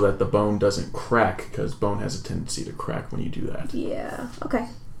do it so that the bone doesn't crack, because bone has a tendency to crack when you do that. Yeah. Okay.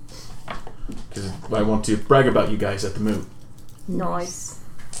 Because I want to brag about you guys at the Moot. Nice.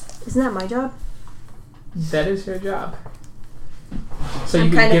 Isn't that my job? That is her job. So I'm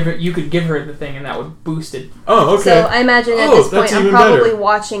you could kinda- give her the thing, and that would boost it. Oh, okay. So I imagine at Oh, this point that's I'm even probably better.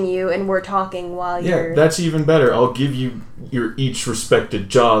 watching you and we're talking while Yeah, you're... that's even better. I'll give you your each respected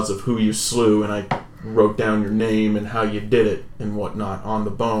jaws of who you slew, and I wrote down your name and how you did it and whatnot on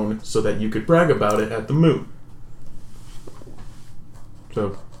the bone so that you could brag about it at the moot.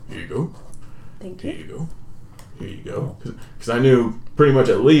 So, here you go. Thank Here you. you go. Here you go. Because I knew pretty much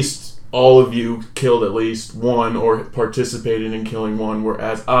at least all of you killed at least one or participated in killing one,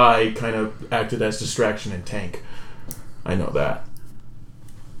 whereas I kind of acted as distraction and tank. I know that.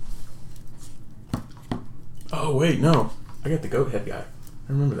 Oh, wait, no. I got the goat head guy.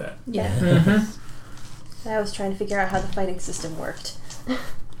 I remember that. Yeah. Mm-hmm. I was trying to figure out how the fighting system worked.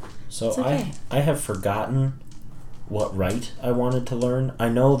 So It's okay. I have forgotten what rite I wanted to learn. I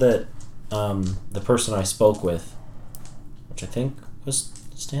know that the person I spoke with, which I think was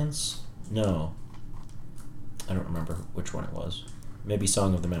Stan's... No. I don't remember which one it was. Maybe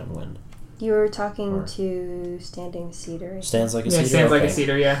Song of the Mountain Wind. You were talking Or- to Standing Cedar. Stands like a Yeah, cedar? stands like a Okay.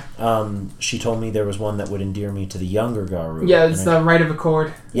 cedar, yeah. She told me there was one that would endear me to the younger Garu. Yeah, it's and I- the Rite of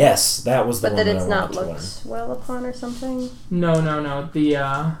Accord. Yes, that was the But one that that it's I not wanted to learn. looked well upon or something? No.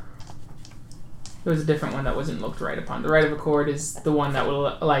 There was a different one that wasn't looked right upon. The Rite of Accord is the one that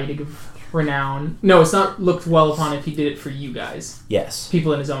will allow you to give renown. No, it's not looked well upon if he did it for you guys. Yes.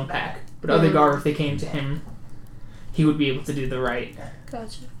 People in his own pack. But other Gar, if they came to him, he would be able to do the right.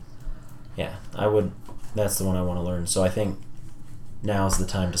 Gotcha. Yeah, I would... That's the one I want to learn. So I think now's the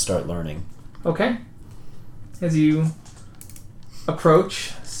time to start learning. Okay. As you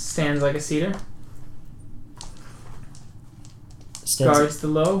approach, stands like a cedar. Guards the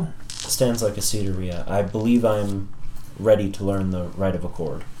low. Stands like a cedar, yeah. I believe I'm ready to learn the Rite of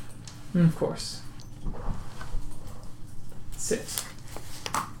Accord. Of course. Sit.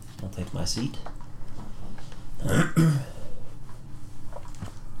 I'll take my seat.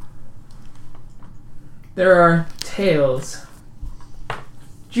 There are tales.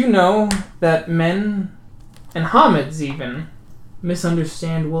 Do you know that men, and Hamids even,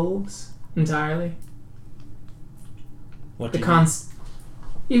 misunderstand wolves entirely? What The do you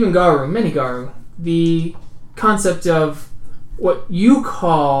even Garu, many Garu, the concept of what you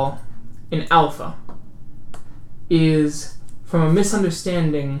call an alpha is from a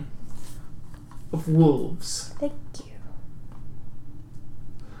misunderstanding of wolves. Thank you.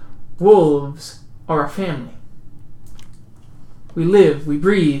 Wolves are a family. We live, we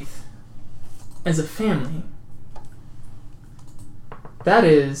breathe as a family. That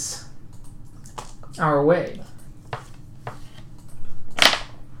is our way.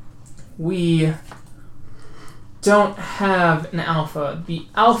 We don't have an alpha. The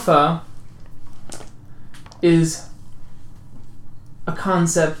alpha is a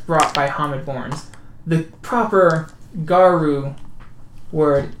concept brought by Hamidborns. The proper Garu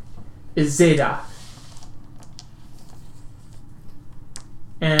word is Zeta.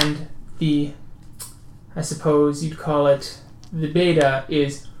 And the, I suppose you'd call it, the beta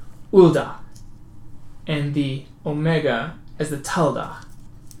is Ulda. And the omega as the Talda.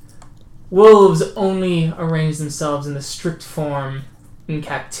 Wolves only arrange themselves in the strict form in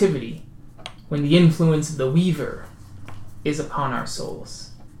captivity, when the influence of the Weaver is upon our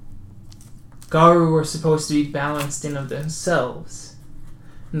souls. Garu are supposed to be balanced in of themselves,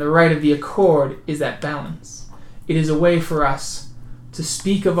 and the Rite of the Accord is that balance. It is a way for us to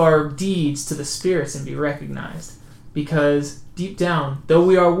speak of our deeds to the spirits and be recognized, because deep down, though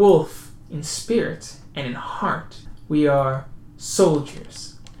we are wolf in spirit and in heart, we are soldiers.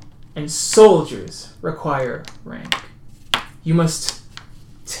 And soldiers require rank. You must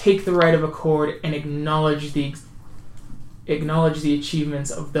take the Rite of Accord and acknowledge the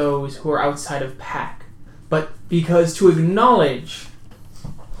achievements of those who are outside of pack. But because to acknowledge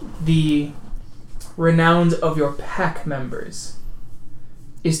the renown of your pack members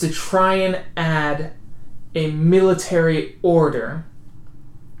is to try and add a military order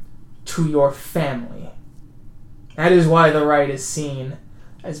to your family. That is why the rite is seen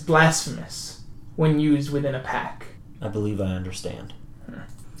as blasphemous when used within a pack. I believe I understand.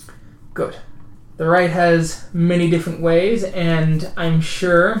 Good. The rite has many different ways, and I'm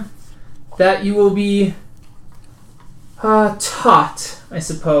sure that you will be taught, I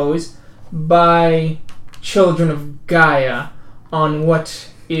suppose, by children of Gaia on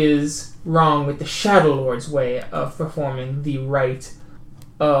what is wrong with the Shadow Lord's way of performing the rite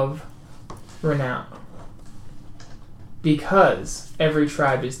of renown. Because every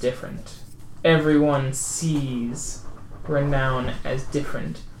tribe is different. Everyone sees renown as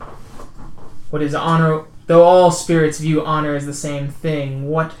different. What is honor, though all spirits view honor as the same thing,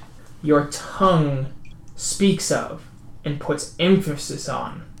 what your tongue speaks of and puts emphasis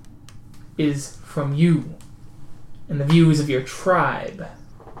on is from you and the views of your tribe.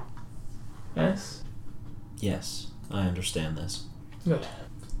 Yes? Yes, I understand this. Good.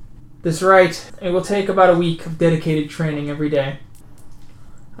 This rite, it will take about a week of dedicated training every day.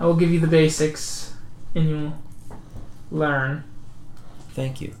 I will give you the basics, and you'll learn.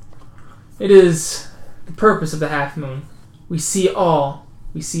 Thank you. It is the purpose of the half moon. We see all.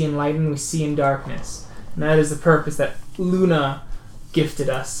 We see in light and we see in darkness. And that is the purpose that Luna gifted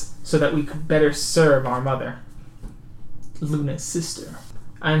us, so that we could better serve our mother, Luna's sister.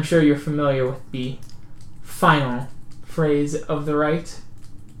 I'm sure you're familiar with the final phrase of the rite.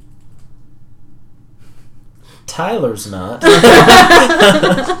 Tyler's not.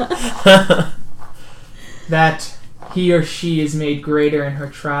 That he or she is made greater in her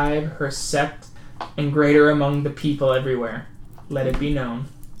tribe, her sept, and greater among the people everywhere. Let it be known.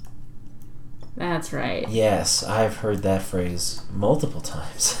 That's right. Yes, I've heard that phrase multiple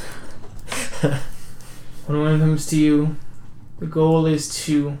times. When one comes to you, the goal is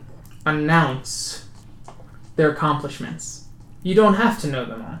to announce their accomplishments. You don't have to know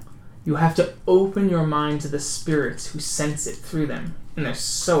them all. You have to open your mind to the spirits who sense it through them, in their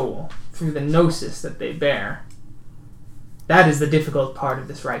soul, through the gnosis that they bear. That is the difficult part of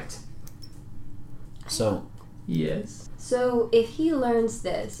this rite. So, Yes. So, if he learns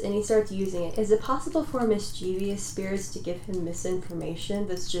this and he starts using it, is it possible for mischievous spirits to give him misinformation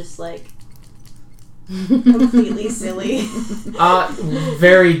that's just, like, completely silly?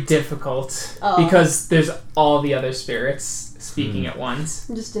 Very difficult. Oh. Because there's all the other spirits speaking at once.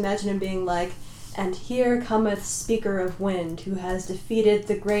 Just imagine him being like, "And here cometh Speaker of Wind, who has defeated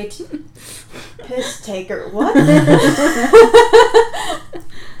the great piss taker." What?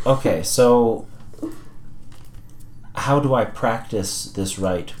 okay, so how do I practice this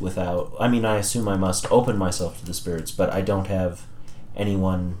rite without... I mean, I assume I must open myself to the spirits, but I don't have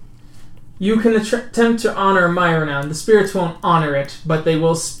anyone... You can attempt to honor my renown. The spirits won't honor it, but they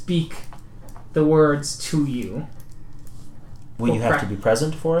will speak the words to you. Will you have to be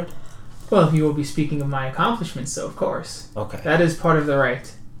present for it? Well, you will be speaking of my accomplishments, so of course. Okay. That is part of the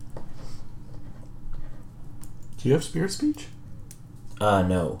rite. Do you have spirit speech?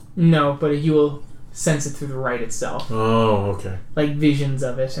 No. No, but you will sense it through the rite itself. Oh, okay. Like visions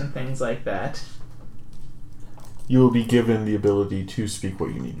of it and things like that. You will be given the ability to speak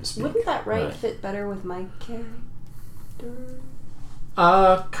what you need to speak. Wouldn't that Right. fit better with my character?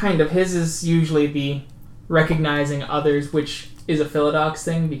 Kind of. His is usually the recognizing others, which is a Philodox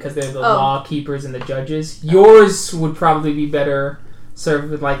thing because they're the law keepers and the judges. Yours would probably be better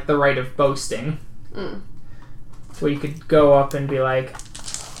served with like the right of boasting. Mm. Where you could go up and be like,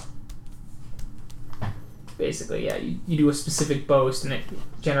 basically, yeah, you do a specific boast and it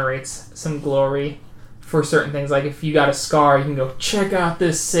generates some glory for certain things. Like if you got a scar, you can go, check out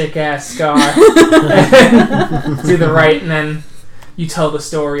this sick ass scar. Do the rite, and then you tell the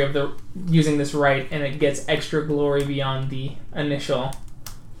story of the using this rite, and it gets extra glory beyond the initial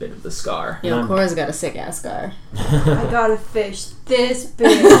bit of the scar. Yo, Cora's got a sick ass scar. I got a fish this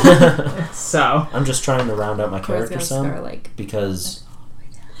big. So I'm just trying to round out my Cora's character got a some scar like because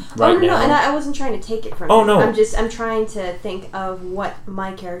No, now... and I wasn't trying to take it from Oh, you. no. I'm trying to think of what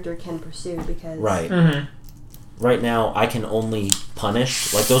my character can pursue because... Right. Mm-hmm. Right now, I can only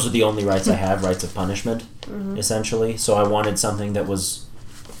punish. Like, those are the only rights I have, rights of punishment, essentially. So I wanted something that was...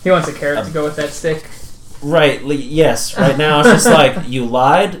 He wants a carrot to go with that stick. Right, yes. Right now, it's just like, you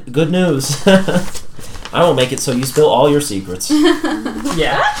lied? Good news. I will make it so you spill all your secrets.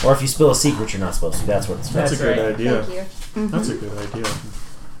 Yeah. Or if you spill a secret you're not supposed to. That's what it's for. That's a good right. idea. Thank you. That's a good idea.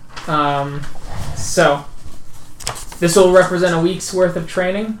 So this will represent a week's worth of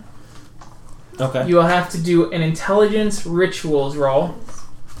training. Okay. You will have to do an intelligence rituals roll.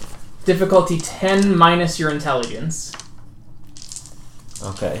 Difficulty 10 minus your intelligence.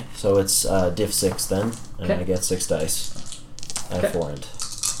 Okay, so it's diff 6 then, and Okay. I get 6 dice. I have Okay. 4 int.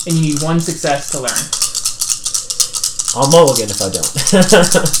 And you need one success to learn. I'll mulligan if I don't.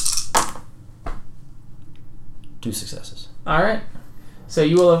 2 successes. Alright. So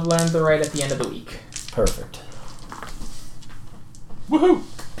you will have learned the rite at the end of the week. Perfect. Woohoo!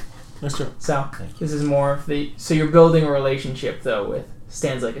 Nice job. So Thank you. this is more of the... So you're building a relationship, though, with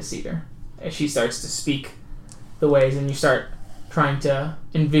Stands Like a Cedar. As she starts to speak the ways, and you start trying to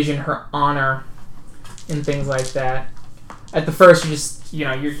envision her honor and things like that. At the first, you just,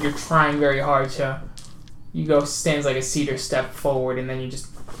 you're trying very hard to... You go Stands Like a Cedar, step forward, and then you just...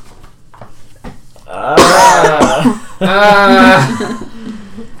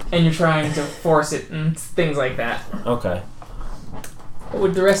 and you're trying to force it and things like that. Okay. What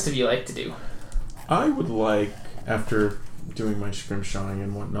would the rest of you like to do? I would like, after doing my scrimshawing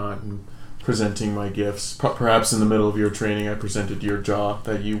and whatnot and presenting my gifts, perhaps in the middle of your training I presented your job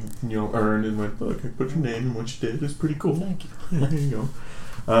that you earned and went, look, I put your name and what you did. It's pretty cool. Thank you. Yeah, there you go.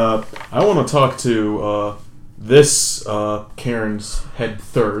 I want to talk to this Karen's head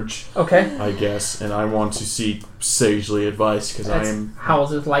Thurge, Okay. I guess, and I want to seek sagely advice because I That's am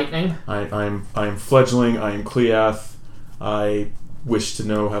howls with lightning. I am fledgling. I am Cleath. I wish to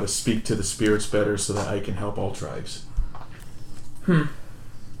know how to speak to the spirits better so that I can help all tribes.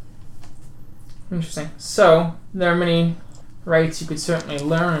 Interesting. So, there are many rites you could certainly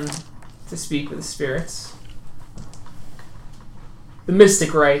learn to speak with the spirits. The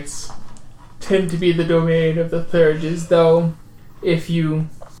mystic rites tend to be the domain of the Thurges, though if you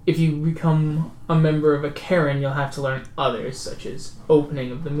become a member of a Karen, you'll have to learn others, such as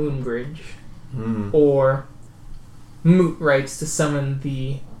opening of the moon bridge, or moot rites to summon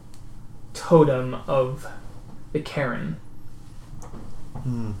the totem of the Karen.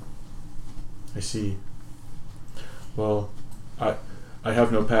 I see. Well, I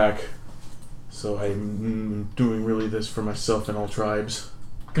have no pack, so I'm doing really this for myself and all tribes.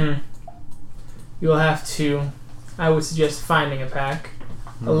 You'll have to... I would suggest finding a pack.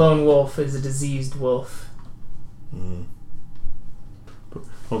 A lone wolf is a diseased wolf.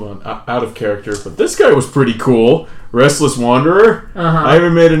 Hold on, out of character, but this guy was pretty cool. Restless Wanderer? I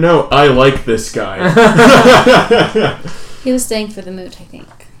haven't made a note. I like this guy. He was staying for the moot, I think.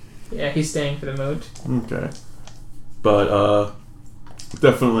 Yeah, he's staying for the moot. Okay. But,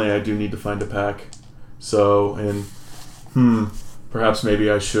 definitely I do need to find a pack. So, and, perhaps maybe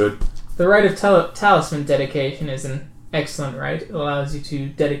I should. The rite of talisman dedication is an excellent rite. It allows you to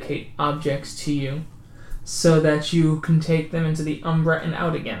dedicate objects to you so that you can take them into the Umbra and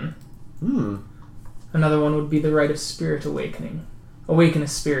out again. Another one would be the rite of spirit awakening. Awaken a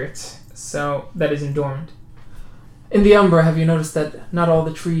spirit, so that is dormant. In the Umbra, have you noticed that not all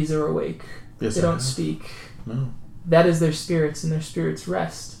the trees are awake? Yes, they don't speak. No. That is their spirits, and their spirits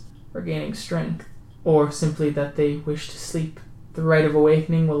rest, or gaining strength, or simply that they wish to sleep. The rite of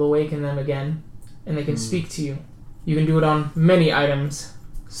awakening will awaken them again, and they can speak to you. You can do it on many items,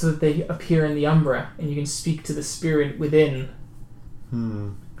 so that they appear in the Umbra, and you can speak to the spirit within.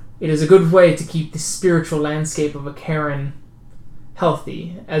 It is a good way to keep the spiritual landscape of a Karen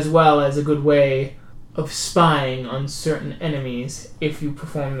healthy, as well as a good way of spying on certain enemies if you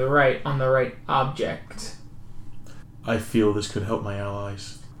perform the rite on the right object. I feel this could help my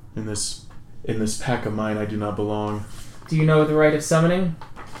allies. In this pack of mine, I do not belong. Do you know the rite of summoning?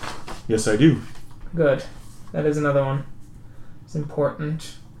 Yes, I do. Good. That is another one. It's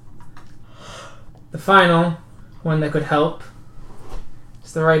important. The final one that could help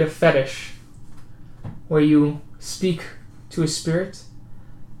is the rite of fetish, where you speak to a spirit.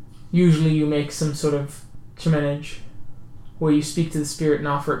 Usually you make some sort of chemenage where you speak to the spirit and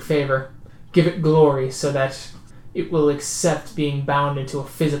offer it favor. Give it glory so that it will accept being bound into a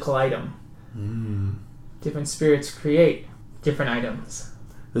physical item. Different spirits create different items.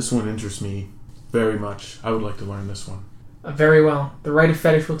 This one interests me very much. I would like to learn this one. Very well. The rite of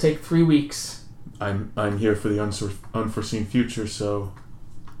fetish will take 3 weeks. I'm here for the unforeseen future, so...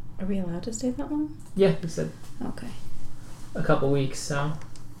 Are we allowed to stay that long? Yeah, you said Okay. a couple weeks, so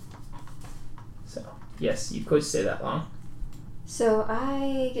yes, you could stay that long. So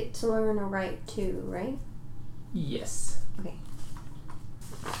I get to learn a rite too, right? Yes. Okay.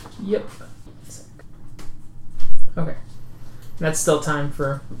 Yep. Okay. That's still time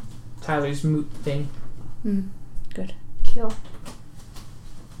for Tyler's moot thing. Good. Kill.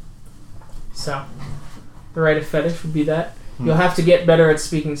 So, the rite of fetish would be that. You'll have to get better at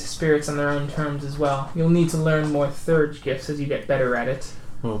speaking to spirits on their own terms as well. You'll need to learn more Thurge gifts as you get better at it.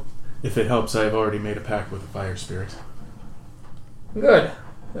 Well, if it helps, I have already made a pact with a fire spirit. Good.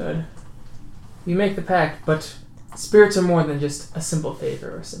 Good. You make the pact, but spirits are more than just a simple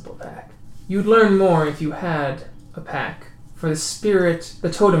favor or a simple pact. You'd learn more if you had a pack. For the spirit,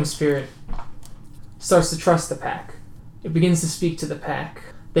 the totem spirit, starts to trust the pack. It begins to speak to the pack.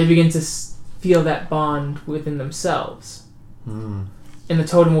 They begin to feel that bond within themselves. And the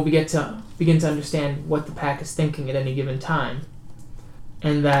totem will begin to understand what the pack is thinking at any given time.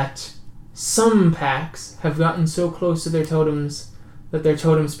 And that some packs have gotten so close to their totems that their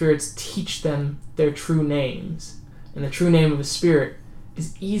totem spirits teach them their true names. And the true name of a spirit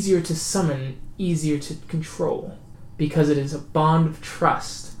is easier to summon, easier to control, because it is a bond of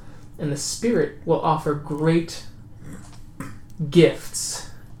trust. And the spirit will offer great gifts.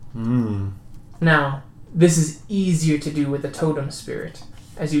 Now, this is easier to do with a totem spirit,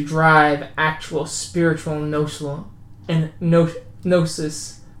 as you drive actual spiritual gnosis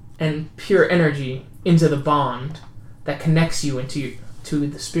and pure energy into the bond that connects you to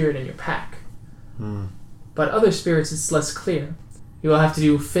the spirit in your pack. But other spirits, it's less clear. You will have to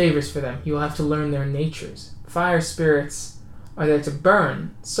do favors for them. You will have to learn their natures. Fire spirits are there to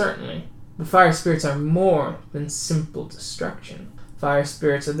burn, certainly. But fire spirits are more than simple destruction. Fire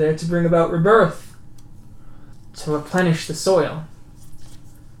spirits are there to bring about rebirth, to replenish the soil.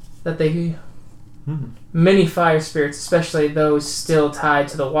 Many fire spirits, especially those still tied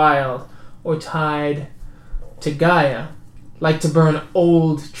to the wild or tied to Gaia, like to burn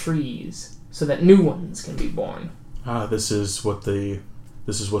old trees so that new ones can be born. This is what the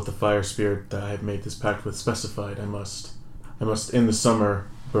fire spirit that I have made this pact with specified. I must in the summer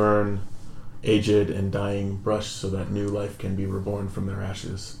burn aged and dying brush so that new life can be reborn from their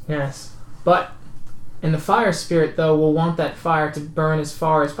ashes. Yes, but and the fire spirit, though, will want that fire to burn as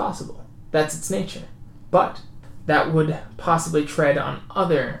far as possible. That's its nature. But that would possibly tread on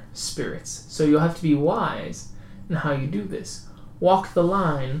other spirits, so you'll have to be wise in how you do this. Walk the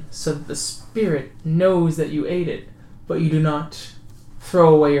line so that the spirit knows that you ate it, but you do not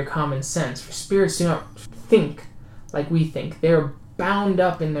throw away your common sense. For spirits do not think like we think. They are bound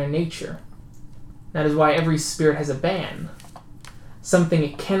up in their nature. That is why every spirit has a ban. Something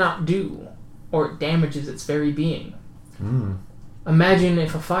it cannot do, or it damages its very being. Imagine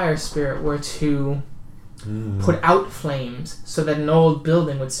if a fire spirit were to put out flames so that an old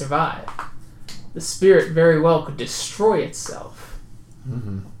building would survive. The spirit very well could destroy itself.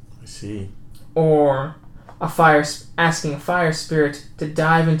 I see. Or asking a fire spirit to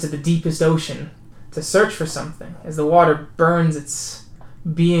dive into the deepest ocean to search for something as the water burns its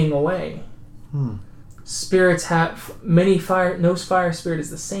being away. Spirits have no fire spirit is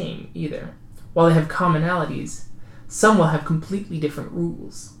the same either. While they have commonalities, some will have completely different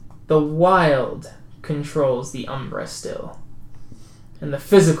rules. The wild controls the Umbra still, and the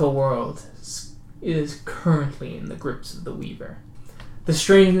physical world is currently in the grips of the Weaver. The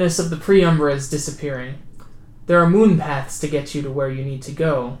strangeness of the pre-Umbra is disappearing. There are moon paths to get you to where you need to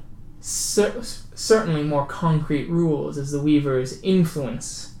go. Certainly more concrete rules as the Weaver's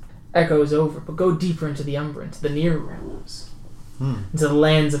influence echoes over, but go deeper into the Umbra, into the near realms, into the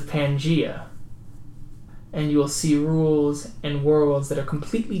lands of Pangea, and you will see rules and worlds that are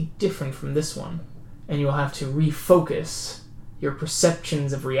completely different from this one, and you will have to refocus your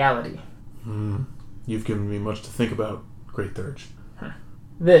perceptions of reality. You've given me much to think about, Great Thurge.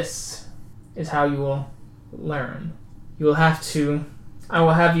 This is how you will learn. I will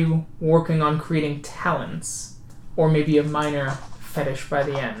have you working on creating talents, or maybe a minor fetish by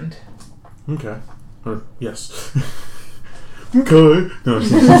the end. Okay. Yes. Okay. No,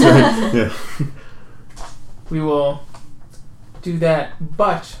 yeah. We will do that,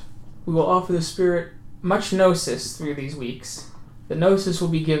 but we will offer the spirit much gnosis through these weeks. The gnosis will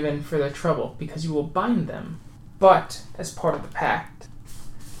be given for their trouble, because you will bind them. But, as part of the pact,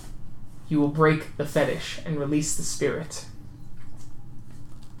 you will break the fetish and release the spirit.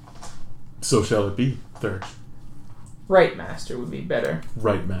 So shall it be, Thurge. Right Master would be better.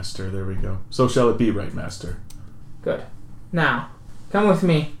 Right Master, there we go. So shall it be, Right Master. Good. Now, come with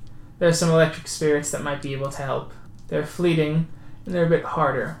me. There are some electric spirits that might be able to help. They're fleeting, and they're a bit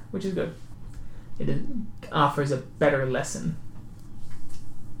harder, which is good. It offers a better lesson.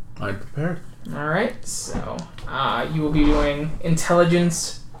 I'm prepared. Alright, so you will be doing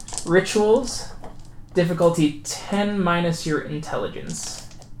intelligence rituals. Difficulty 10 minus your intelligence.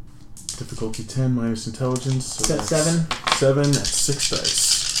 Difficulty 10 minus intelligence. So that's 7. 7, that's 6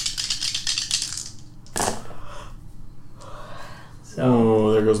 dice.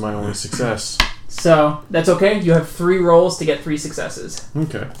 So, there goes my only success. So, that's okay. You have 3 rolls to get 3 successes.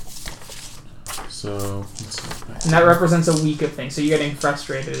 Okay. So, let's see. And that represents a week of things. So you're getting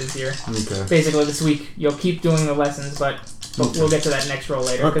frustrated as you're... Okay. Basically, this week, you'll keep doing the lessons, but we'll get to that next roll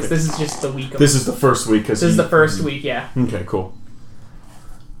later, because this is just the week of... This is the first week. This is the first week, yeah. Okay, cool.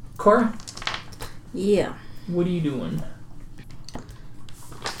 Cora? Yeah. What are you doing?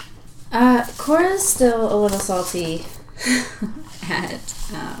 Cora's still a little salty at,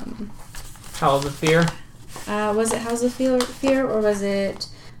 Howls of Fear? was it House of Fear, or was it,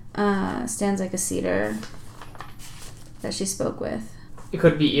 Stands Like a Cedar that she spoke with? It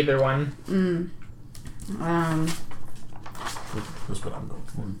could be either one. That's what I'm going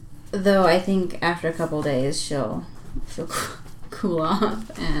for. Though I think after a couple days she'll cool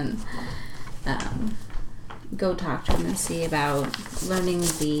off and go talk to him and see about learning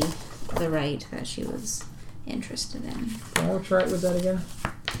the rite that she was interested in. Which rite was that again?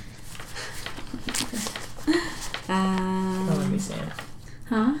 Killing me, Sam.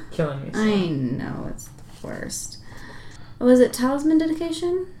 Huh? Killing me, Sam. I know, it's the worst. Was it Talisman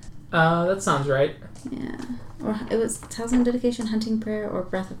Dedication? That sounds right. Yeah. Or it was Talisman Dedication, Hunting Prayer, or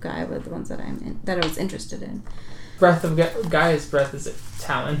Breath of Gaia were the ones that that I was interested in. Breath of Gaia's breath is a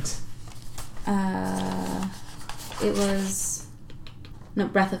talent. It was No,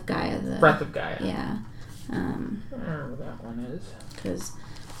 Breath of Gaia. Breath of Gaia. Yeah. I don't remember what that one is. Because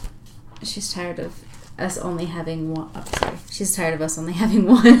she's tired of us only having one. Oh, sorry. She's tired of us only having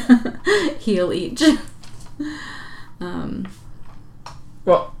one heal each.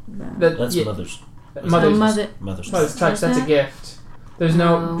 Well, That's Mother's. Mother's touch. That's a gift. There's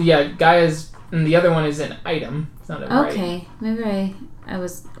no. Yeah, Gaia's. And the other one is an item. It's not a right. Okay. Maybe I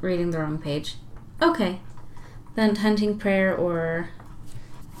was reading the wrong page. Okay. Then hunting prayer or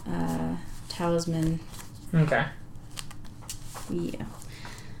talisman. Okay. Yeah.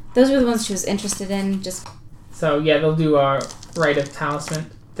 Those were the ones she was interested in. Just. So yeah, they'll do a rite of talisman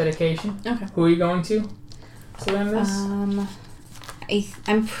dedication. Okay. Who are you going to learn this?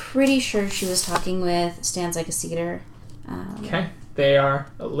 I'm pretty sure she was talking with Stands Like a Cedar. Okay. They are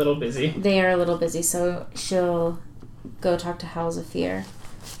a little busy. They are a little busy, so she'll go talk to Howls of Fear.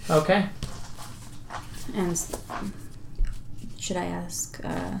 Okay. And should I ask?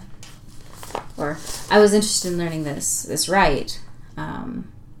 Or I was interested in learning this rite.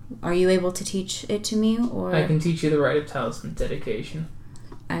 Are you able to teach it to me, or I can teach you the rite of talisman dedication.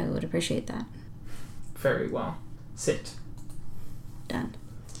 I would appreciate that. Very well. Sit. Done.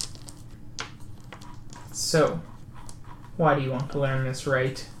 So, why do you want to learn this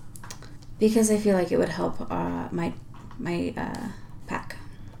rite? Because I feel like it would help my pack.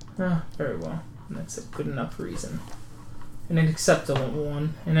 Very well. That's a good enough reason. And an acceptable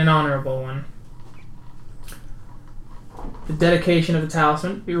one, and an honorable one. The dedication of the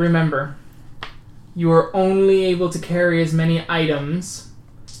talisman. Remember, you are only able to carry as many items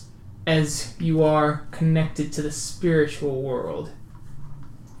as you are connected to the spiritual world.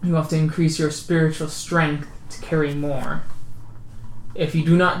 You have to increase your spiritual strength to carry more. If you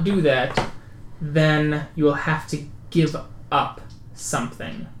do not do that, then you will have to give up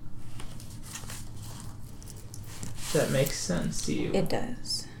something. That makes sense to you. It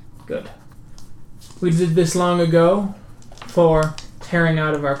does. Good. We did this long ago, for tearing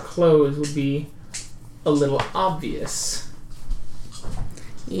out of our clothes would be a little obvious.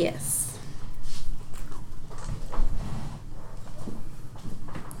 Yes.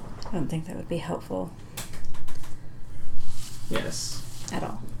 I don't think that would be helpful Yes. at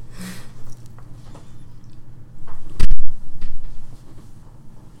all.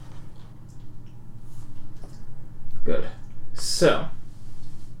 Good. So,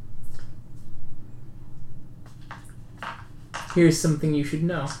 here's something you should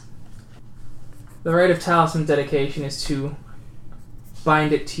know. The rite of talisman dedication is to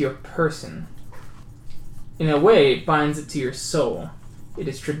bind it to your person. In a way, it binds it to your soul. It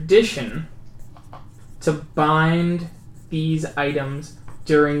is tradition to bind these items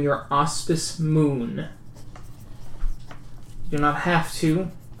during your auspicious moon. You do not have to,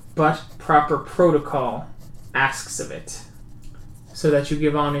 but proper protocol asks of it, so that you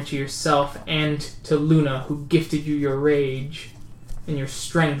give honor to yourself and to Luna, who gifted you your rage and your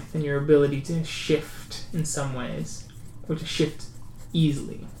strength and your ability to shift in some ways, or to shift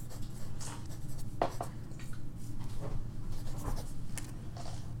easily.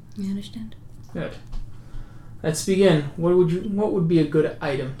 You understand? Good. Let's begin. What would be a good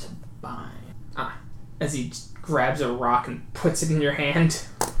item to bind? As he grabs a rock and puts it in your hand.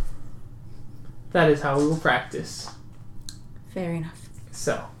 That is how we will practice. Fair enough.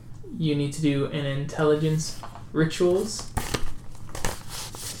 So, you need to do an intelligence rituals.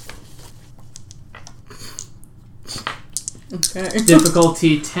 Okay.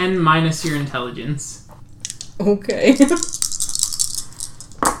 Difficulty 10 minus your intelligence. Okay.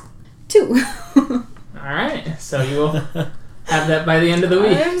 2. Alright, so you will have that by the end of the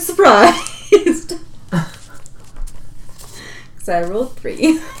week. I'm surprised. Because I rolled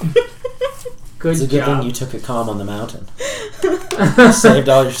 3. Good It's a good job. thing you took a calm on the mountain. Saved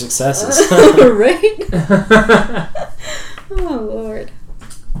all your successes. Right? Oh, Lord.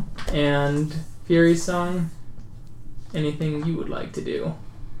 And Fury Song, anything you would like to do?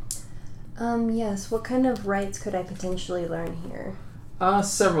 Yes. What kind of rites could I potentially learn here?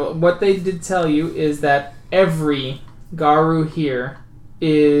 Several. What they did tell you is that every Garu here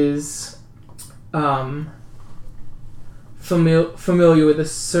is familiar with a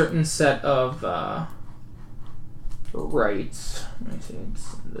certain set of rites. Let me see,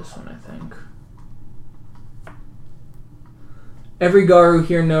 it's this one, I think. Every Garu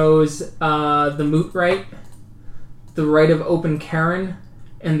here knows the Moot rite, the rite of open Karen,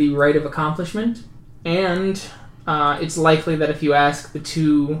 and the rite of accomplishment. And it's likely that if you ask the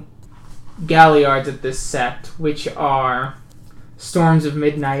 2 Galliards at this set, which are Storms of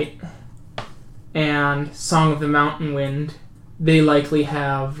Midnight and Song of the Mountain Wind, they likely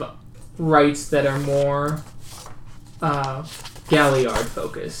have rites that are more Galliard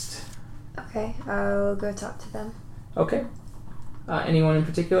focused. Okay, I'll go talk to them. Okay. Anyone in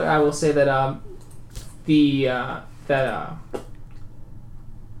particular? I will say that there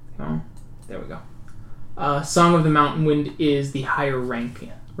we go. Song of the Mountain Wind is the higher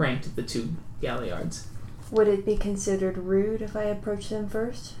ranked of the two Galliards. Would it be considered rude if I approach them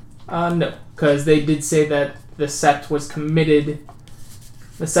first? No, because they did say that the sept was committed.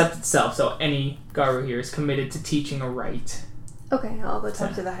 The sept itself, so any Garu here, is committed to teaching a rite. Okay, I'll go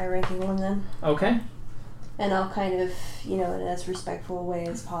talk to the high-ranking one then. Okay. And I'll kind of, in as respectful a way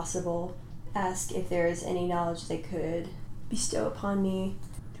as possible, ask if there is any knowledge they could bestow upon me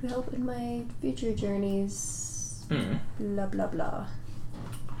to help in my future journeys. Blah, blah, blah.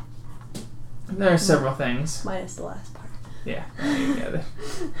 There are several things. Minus the last part. Yeah, you get it.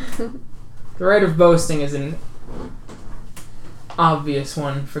 The rite of boasting is an obvious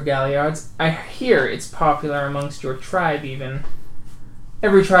one for Galliards. I hear it's popular amongst your tribe even.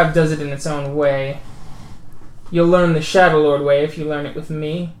 Every tribe does it in its own way. You'll learn the Shadow Lord way if you learn it with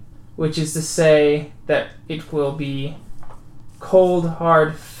me, which is to say that it will be cold,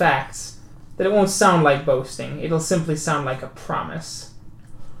 hard facts, that it won't sound like boasting. It'll simply sound like a promise.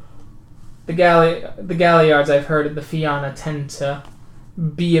 The Galliards, I've heard of the Fianna, tend to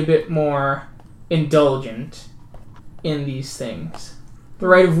be a bit more indulgent in these things. The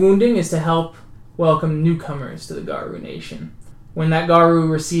rite of wounding is to help welcome newcomers to the Garu nation. When that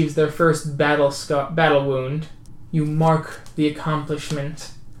Garu receives their first battle wound, you mark the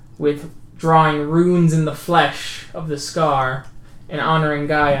accomplishment with drawing runes in the flesh of the scar and honoring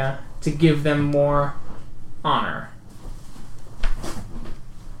Gaia to give them more honor.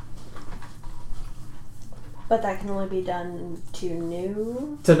 But that can only be done to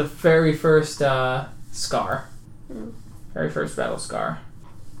new? To the very first scar. Very first battle scar.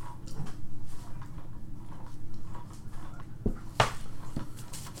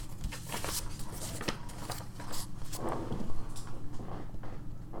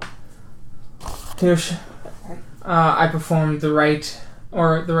 I performed the rite,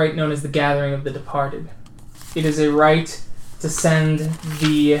 or the rite known as the Gathering of the Departed. It is a rite to send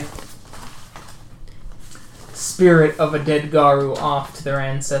the spirit of a dead Garu off to their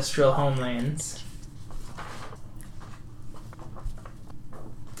ancestral homelands.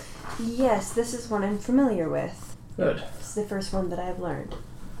 Yes, this is one I'm familiar with. Good. It's the first one that I've learned.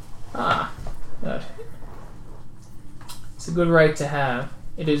 Ah, good. It's a good rite to have.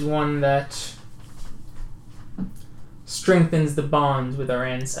 It is one that strengthens the bonds with our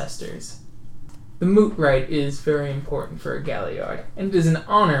ancestors. The Moot rite is very important for a Galliard, and it is an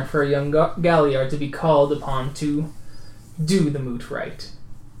honor for a young Galliard to be called upon to do the Moot rite.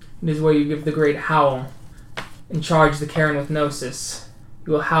 It is where you give the great howl and charge the Karen with Gnosis.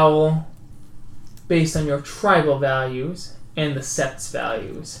 You will howl based on your tribal values and the sept's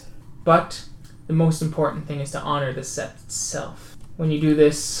values. But the most important thing is to honor the sept itself. When you do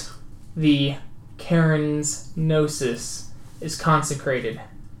this, the Karen's Gnosis is consecrated,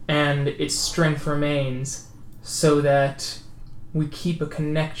 and its strength remains so that we keep a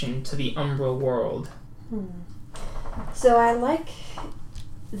connection to the Umbral world. So I like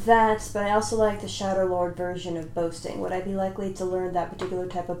that, but I also like the Shadow Lord version of boasting. Would I be likely to learn that particular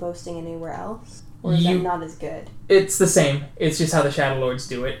type of boasting anywhere else? Or is that not as good? It's the same. It's just how the Shadow Lords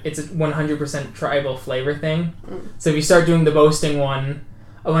do it. It's a 100% tribal flavor thing. So if you start doing the boasting one,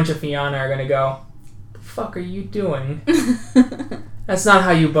 a bunch of Fianna are going to go, "The fuck are you doing? That's not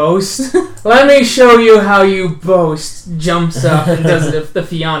how you boast. Let me show you how you boast." Jumps up and does it the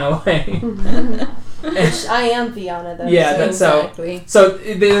Fianna way. I am Fianna, though. Yeah, so. that's so. Exactly. So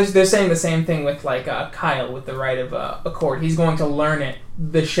they're saying the same thing with Kyle with the Rite of Accord. He's going to learn it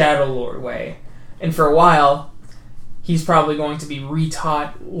the Shadow Lord way, and for a while, he's probably going to be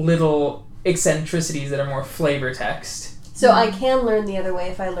retaught little eccentricities that are more flavor text. So I can learn the other way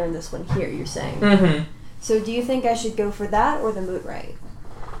if I learn this one here, you're saying? Mm-hmm. So do you think I should go for that or the Moot rite?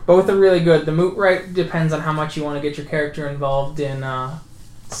 Both are really good. The Moot rite depends on how much you want to get your character involved in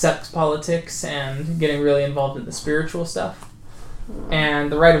sept politics and getting really involved in the spiritual stuff.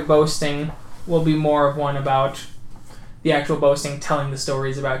 And the Rite of Boasting will be more of one about the actual boasting, telling the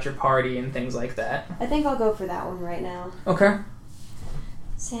stories about your party and things like that. I think I'll go for that one right now. Okay.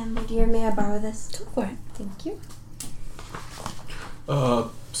 Sam, my dear, may I borrow this? Go for it. Thank you.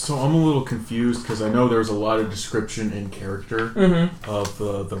 So I'm a little confused because I know there's a lot of description in character of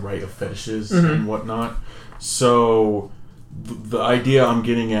the rite of fetishes and whatnot. So the idea I'm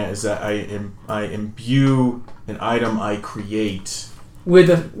getting at is that I imbue an item I create with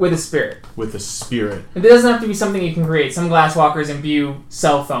a spirit. With a spirit. It doesn't have to be something you can create. Some glasswalkers imbue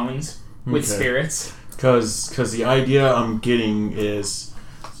cell phones with spirits. Because the idea I'm getting is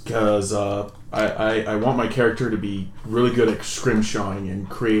because I want my character to be really good at scrimshawing and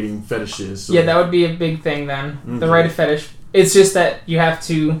creating fetishes. So Yeah, that would be a big thing then. Okay. The rite of fetish. It's just that you have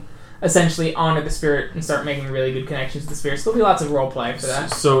to essentially honor the spirit and start making really good connections with the spirits. There'll be lots of roleplay for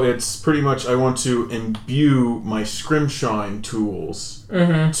that. So it's pretty much I want to imbue my scrimshawing tools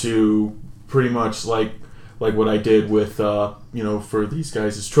to pretty much like what I did with for these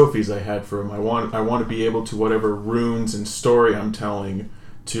guys as trophies I had for them. I want to be able to whatever runes and story I'm telling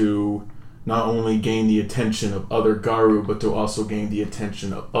to not only gain the attention of other Garu, but to also gain the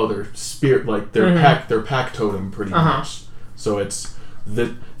attention of other spirit, like their pack totem, pretty much. So it's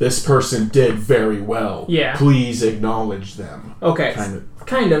that this person did very well. Yeah. Please acknowledge them. Okay.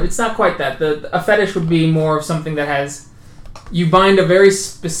 Kind of. It's not quite that. A fetish would be more of something that has... You bind a very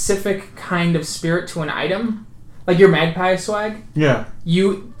specific kind of spirit to an item. Like your magpie swag. Yeah.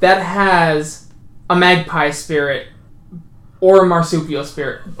 That has a magpie spirit or a marsupial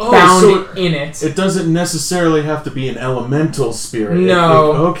spirit bound in it. It doesn't necessarily have to be an elemental spirit.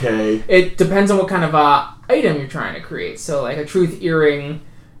 No. Okay. It depends on what kind of item you're trying to create. So, like a truth earring,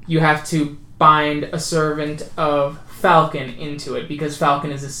 you have to bind a servant of Falcon into it because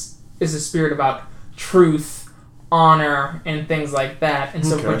Falcon is a spirit about truth, honor, and things like that. And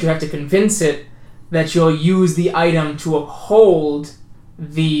so, but you have to convince it that you'll use the item to uphold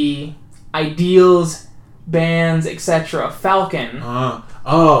the ideals, bands, etc. of Falcon.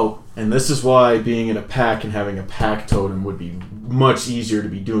 And this is why being in a pack and having a pack totem would be much easier to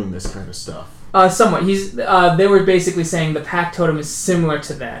be doing this kind of stuff. Somewhat. They were basically saying the pack totem is similar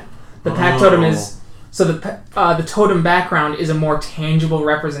to that. The pack totem is... So the totem background is a more tangible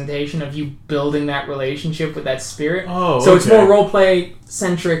representation of you building that relationship with that spirit. So it's more roleplay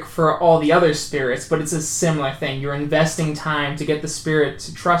centric for all the other spirits, but it's a similar thing. You're investing time to get the spirit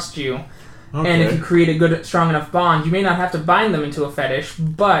to trust you. And if you create a good, strong enough bond, you may not have to bind them into a fetish,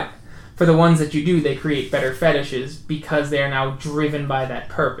 but for the ones that you do, they create better fetishes because they are now driven by that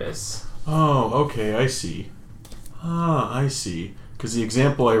purpose. I see. I see. Because the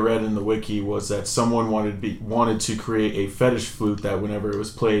example I read in the wiki was that someone wanted to create a fetish flute that whenever it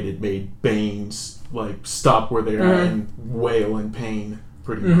was played, it made Banes stop where they are and wail in pain,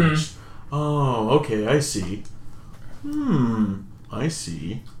 pretty much. I see. I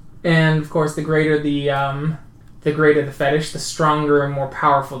see. And of course, the greater the fetish, the stronger and more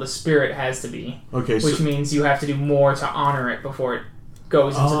powerful the spirit has to be. Which means you have to do more to honor it before it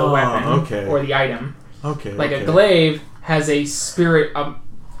goes into the weapon or the item. A glaive has a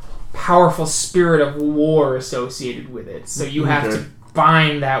powerful spirit of war associated with it. So you have to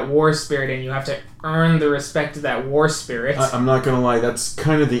bind that war spirit and you have to earn the respect of that war spirit. I'm not gonna lie, that's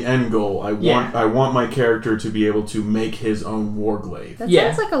kind of the end goal. I want my character to be able to make his own war glaive. That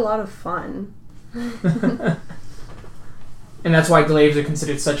sounds like a lot of fun. And that's why glaives are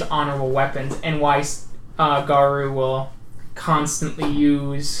considered such honorable weapons and why Garu will constantly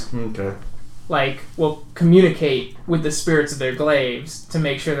use... will communicate with the spirits of their glaives to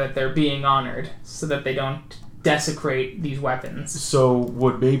make sure that they're being honored so that they don't desecrate these weapons. So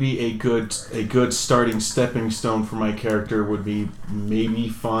would maybe a good starting stepping stone for my character would be maybe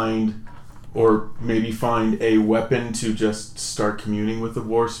find a weapon to just start communing with the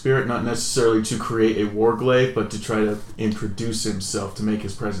war spirit, not necessarily to create a war glaive, but to try to introduce himself to make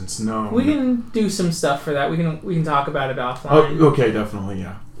his presence known. We can do some stuff for that. We can talk about it offline. Definitely,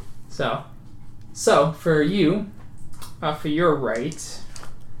 yeah. So for you, for your rite,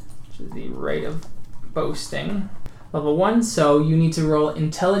 which is the rite of boasting, level 1, so you need to roll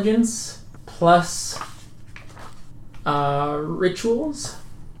intelligence plus rituals.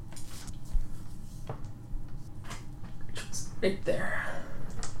 Right there.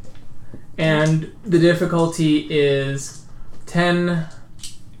 And the difficulty is 10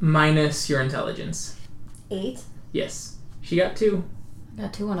 minus your intelligence. 8? Yes. She got 2. I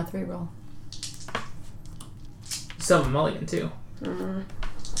got 2 on a 3 roll. Still have a mulligan, too.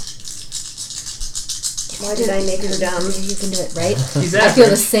 Why did I make her dumb? You can do it, right? She's I feel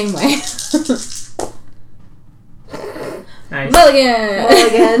the same way. Nice.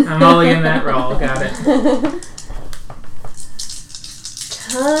 Mulligan! I'm mulligan that roll. Got it.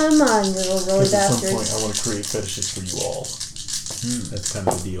 Come on, little rolly Because at some bastards. point I want to create fetishes for you all. That's kind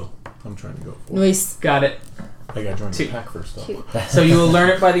of the deal I'm trying to go for. Nice. Got it. I gotta join 2. the pack first, though. 2. So you will learn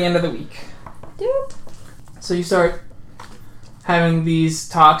it by the end of the week. Doop. So you start having these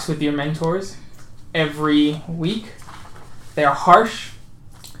talks with your mentors every week. They are harsh.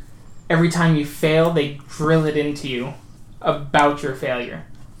 Every time you fail, they drill it into you about your failure.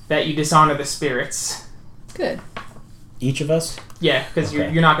 That you dishonor the spirits. Good. Each of us? Yeah, because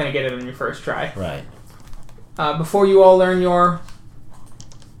Okay. you're not going to get it on your first try. Right. Before you all learn your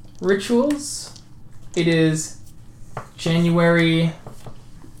rituals, it is January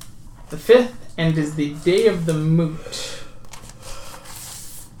the 5th, and it is the day of the Moot.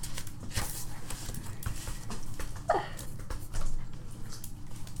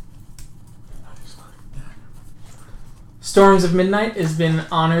 Storms of Midnight has been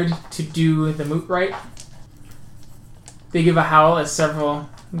honored to do the Moot rite. They give a howl as several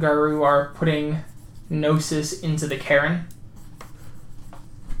Garu are putting Gnosis into the cairn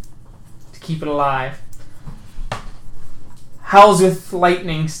to keep it alive. Howls with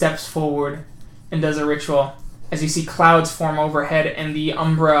Lightning steps forward and does a ritual as you see clouds form overhead and the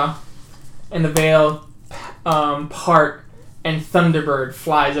Umbra and the Veil part and Thunderbird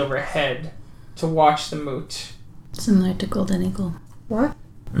flies overhead to watch the Moot. Similar to Golden Eagle. What?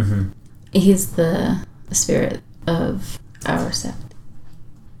 Mm-hmm. He's the spirit of our sept.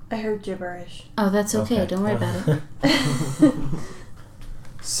 I heard gibberish. Oh, that's okay. Don't worry about it.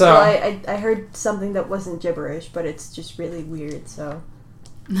 So Well, I heard something that wasn't gibberish, but it's just really weird, so...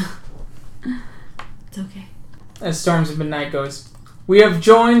 It's okay. as Storms of Midnight goes, we have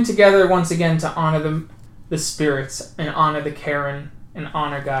joined together once again to honor the spirits and honor the cairn and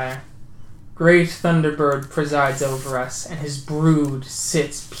honor Gaia. Great Thunderbird presides over us, and his brood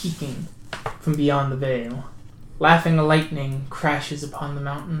sits peeking from beyond the veil. Laughing lightning crashes upon the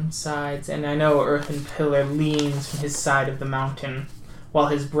mountain sides, and I know Earthen Pillar leans from his side of the mountain, while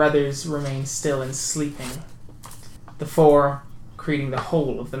his brothers remain still and sleeping, the four creating the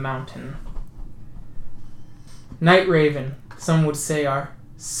whole of the mountain. Night Raven, some would say our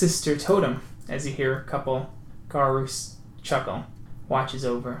sister totem, as you hear a couple Garus chuckle, watches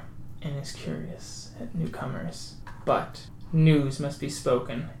over and is curious at newcomers. But news must be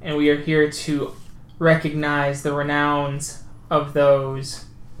spoken, and we are here to recognize the renowns of those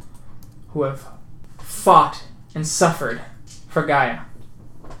who have fought and suffered for Gaia.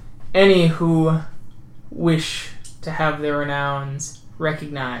 Any who wish to have their renowns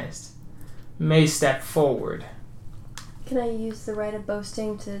recognized may step forward. Can I use the rite of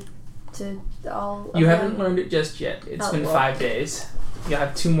boasting to all of You them? haven't learned it just yet. It's Oh, been well. 5 days. You'll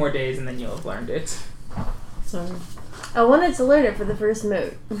have 2 more days and then you'll have learned it. Sorry. I wanted to learn it for the first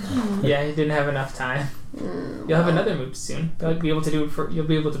moot. Yeah, you didn't have enough time. You'll have another move soon. You'll be able to do it you'll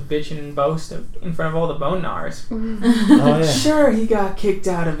be able to bitch and boast in front of all the bone gnars. Oh, yeah. Sure, he got kicked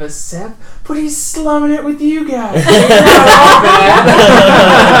out of a SEP, but he's slumming it with you guys.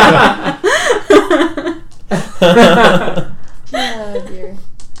 Oh dear.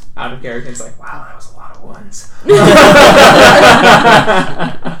 Out of character, it's like, wow, that was a lot of ones.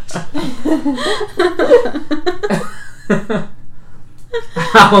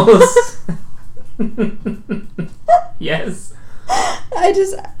 Howls. Yes. I'm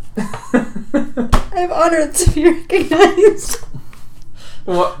honored to be recognized.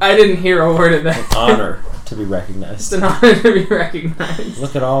 Well, I didn't hear a word of that. Honor to be It's recognized. an honor to be recognized.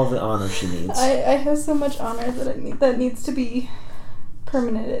 Look at all the honor she needs. I have so much honor that needs to be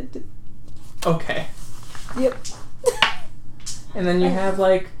permanented. Okay. Yep. And then you have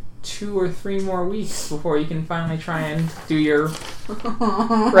like 2 or 3 more weeks before you can finally try and do your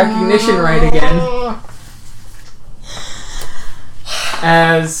recognition right again.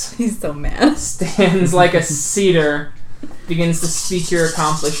 As He's so mad. stands like a cedar, begins to speak your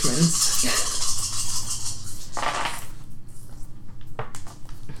accomplishments.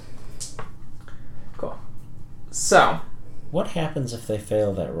 Cool. So, What happens if they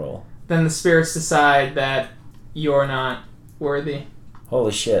fail that roll? then the spirits decide that you're not worthy.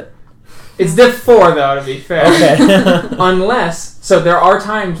 Holy shit. It's diff 4 though, to be fair. Okay. Unless, so there are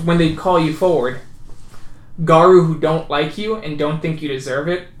times when they call you forward. Garu who don't like you and don't think you deserve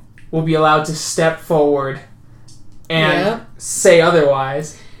it will be allowed to step forward and Yep. say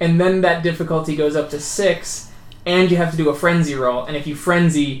otherwise, and then that difficulty goes up to 6, and you have to do a frenzy roll, and if you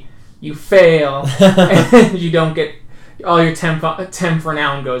frenzy, you fail, and you don't get, all your temp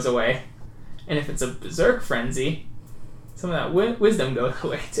renown goes away. And if it's a berserk frenzy, some of that wisdom goes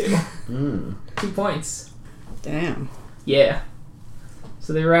away too. 2 points. Damn. Yeah.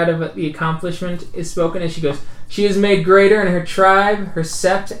 So the rite of the accomplishment is spoken as she goes, she is made greater in her tribe, her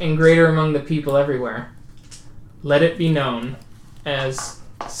sept, and greater among the people everywhere. Let it be known, as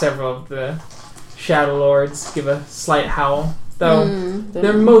several of the Shadow Lords give a slight howl, though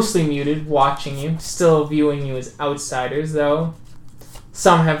they're mostly muted, watching you, still viewing you as outsiders, though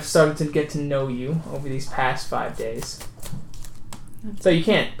some have started to get to know you over these past 5 days. So you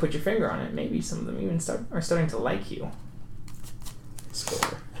can't put your finger on it. Maybe some of them even are starting to like you.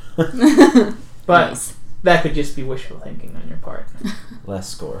 Score. But Nice. that could just be wishful thinking on your part. Less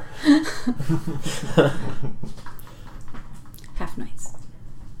score. Half nice.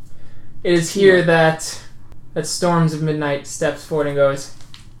 It is here that Storms of Midnight steps forward and goes,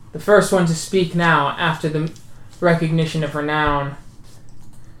 "The first one to speak now, after the recognition of renown,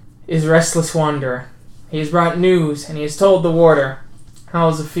 is Restless Wanderer. He has brought news, and he has told the warder.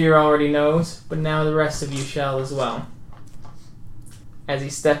 Howls of Fear already knows, but now the rest of you shall as well." As he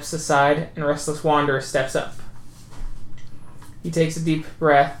steps aside, and Restless Wanderer steps up. He takes a deep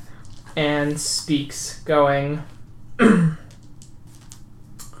breath and speaks, going,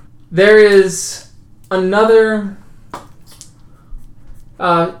 "There is another...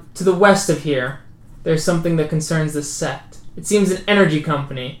 to the west of here, there's something that concerns the sect. It seems an energy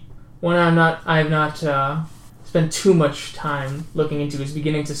company. One I have not spent too much time looking into is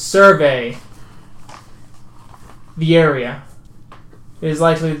beginning to survey the area. It is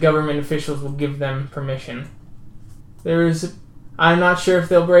likely the government officials will give them permission. I'm not sure if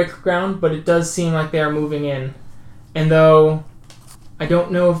they'll break ground, but it does seem like they are moving in. And though I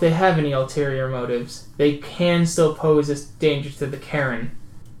don't know if they have any ulterior motives, they can still pose a danger to the Karen,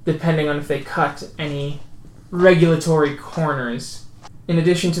 depending on if they cut any regulatory corners. In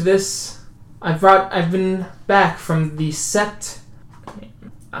addition to this, I've been back from the Sept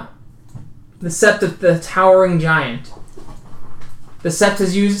of the Towering Giant. The Sept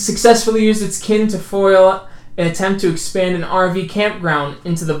has successfully used its kin to foil an attempt to expand an RV campground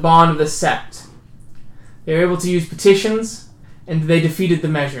into the bond of the Sept. They were able to use petitions, and they defeated the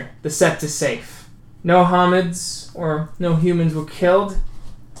measure. The Sept is safe. No Hamids or no humans were killed,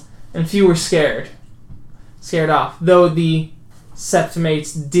 and few were scared off, though the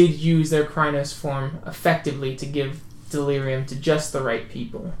Septimates did use their Krynos form effectively to give delirium to just the right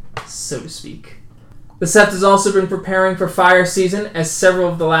people, so to speak. The Sept has also been preparing for fire season, as several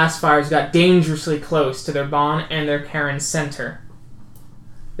of the last fires got dangerously close to their Bon and their Karen center.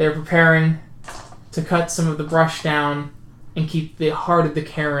 They are preparing to cut some of the brush down and keep the heart of the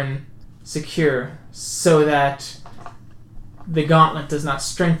Karen secure, so that the gauntlet does not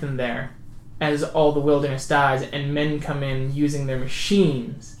strengthen there, as all the wilderness dies and men come in using their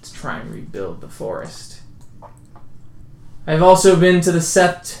machines to try and rebuild the forest. I've also been to the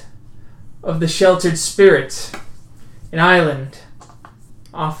Sept of the Sheltered Spirit, an island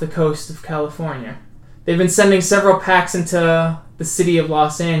off the coast of California. They've been sending several packs into the city of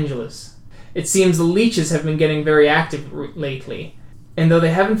Los Angeles. It seems the leeches have been getting very active lately, and though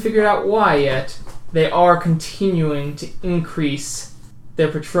they haven't figured out why yet, they are continuing to increase their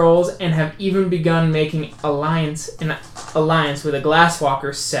patrols and have even begun making an alliance with a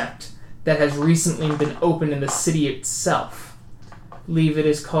Glasswalker Sept that has recently been opened in the city itself. I believe it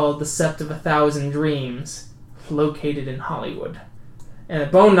is called the Sept of 1,000 Dreams, located in Hollywood. And a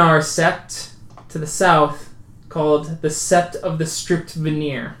Bonar Sept to the south, called the Sept of the Stripped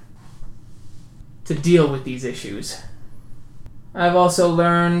Veneer, to deal with these issues.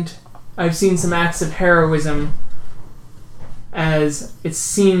 I've seen some acts of heroism, as it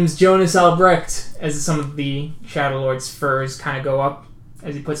seems Jonas Albrecht, as some of the Shadow Lord's furs kind of go up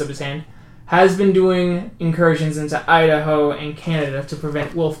as he puts up his hand, has been doing incursions into Idaho and Canada to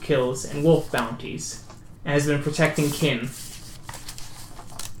prevent wolf kills and wolf bounties, and has been protecting kin.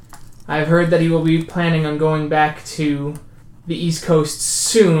 I've heard that he will be planning on going back to the East Coast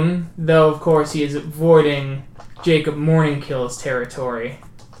soon, though of course he is avoiding Jacob Morningkill's territory,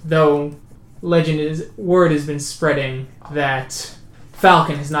 though word has been spreading that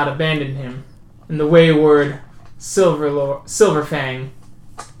Falcon has not abandoned him, and the wayward Silverfang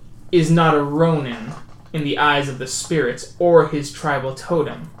is not a Ronin in the eyes of the spirits or his tribal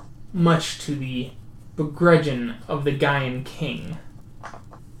totem, much to the begrudging of the Gaian king.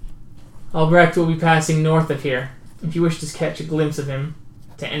 Albrecht will be passing north of here, if you wish to catch a glimpse of him,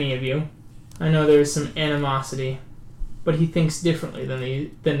 to any of you. I know there is some animosity, but he thinks differently than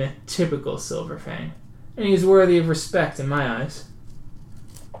the typical Silverfang, and he is worthy of respect in my eyes.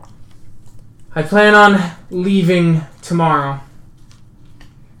 I plan on leaving tomorrow.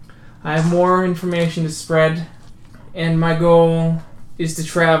 I have more information to spread, and my goal is to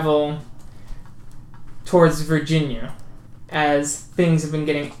travel towards Virginia, as things have been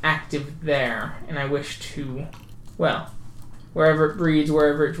getting active there, and I wish to, well, wherever it breeds,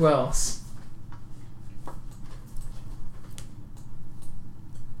 wherever it dwells.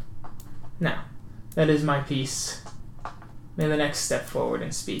 Now, that is my piece. May the next step forward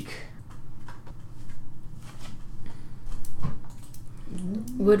and speak.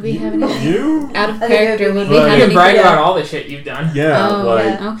 Would we have any... You? Out of I think character, it would would be we You have can any... brag about all the shit you've done. Yeah, Oh, like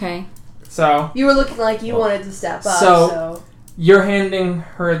yeah. Okay. So, You were looking like you wanted to step up, So- so... you're handing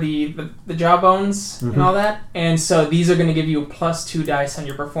her the jawbones and all that, and so these are going to give you a +2 dice on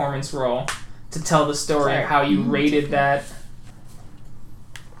your performance roll to tell the story of how you raided that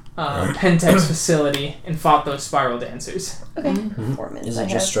Pentex facility and fought those spiral dancers. Okay. Performance. Is I it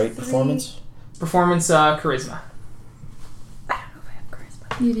have just straight 3. performance? Performance, charisma. I don't know if I have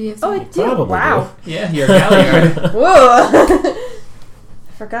charisma. You do have Oh, I do. Probably Wow. Yeah, you're a Galliard. Whoa.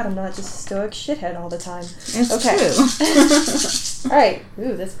 I forgot I'm not just a stoic shithead all the time. It's Okay. true. All right.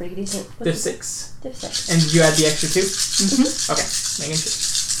 Ooh, that's pretty decent. Div 6. Div 6. And you add the extra 2? Mm-hmm. Okay, making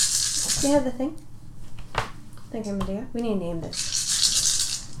sure. Do you have the thing? Thank you, Medea. We need to name this.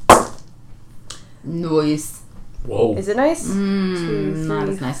 Nice. Whoa. Is it nice? 2, 3, Not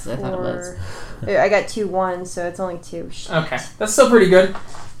as nice as I thought it was. 4. I got 2 1s, so it's only 2. Okay, that's still pretty good.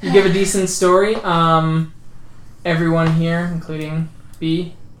 You give a decent story. Everyone here, including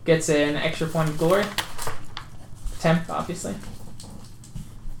B, gets an extra point of glory. Temp, obviously.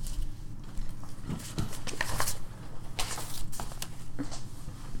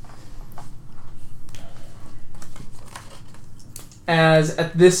 As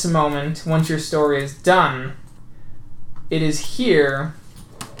at this moment, once your story is done, it is here.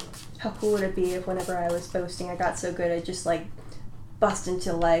 How cool would it be if whenever I was boasting I got so good I just like bust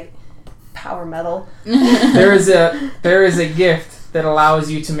into like power metal? There is a gift that allows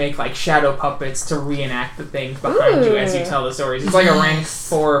you to make like shadow puppets to reenact the things behind you as you tell the stories. It's like a rank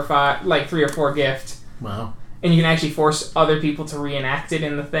 4 or 5, like 3 or 4 gift, Wow. and you can actually force other people to reenact it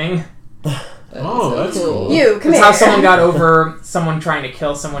in the thing. Oh, that's cool. You, come It's here. how someone got over someone trying to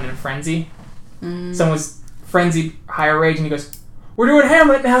kill someone in frenzy. Someone was frenzied, higher rage, and he goes, "We're doing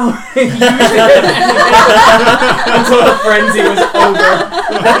Hamlet now." He used it until the frenzy was over.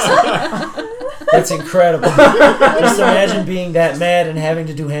 That's incredible. Just imagine being that mad and having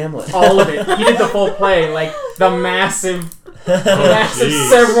to do Hamlet. All of it. He did the full play, like the massive Jeez.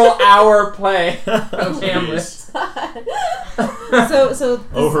 several-hour play of Hamlet. So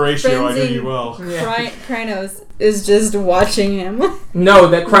Oh, Horatio, I knew frenzied you well. Yeah. Krynos is just watching him. No,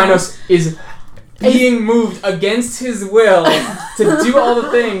 that Krynos is being moved against his will to do all the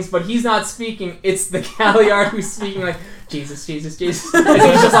things, but he's not speaking. It's the Galliard who's speaking, like, Jesus, Jesus, Jesus. And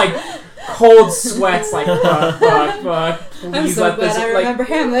he's just like cold sweats, like, fuck. I'm Please so let glad this, I like, remember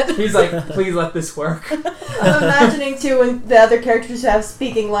Hamlet. he's like, please let this work. I'm imagining too when the other characters who have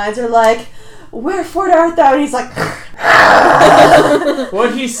speaking lines are like, "Wherefore art thou?" And he's like,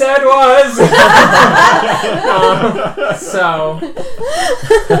 What he said was. So,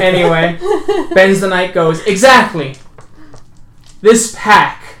 anyway, Ben's the Knight goes, "Exactly. This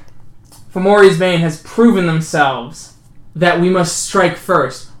pack, Fomori's Bane, has proven themselves that we must strike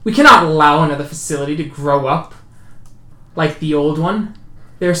first. We cannot allow another facility to grow up like the old one.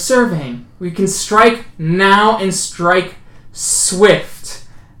 They're surveying. We can strike now and strike swift,"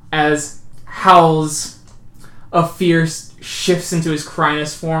 as howls of fear shifts into his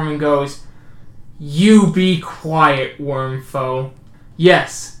Krynus form and goes, "You be quiet, worm foe.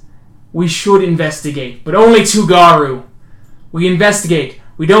 Yes, we should investigate, but only to Garu. We investigate.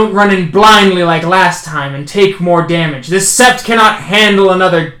 We don't run in blindly like last time and take more damage. This sept cannot handle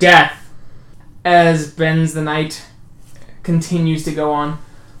another death." As Ben's the Knight continues to go on,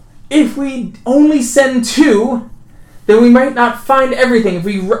 "If we only send 2, then we might not find everything. If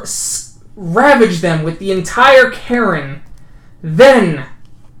we ravage them with the entire Karen, then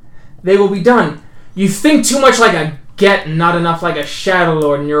they will be done. You think too much like a Get, not enough like a Shadow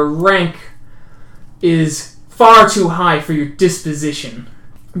Lord, and your rank is far too high for your disposition."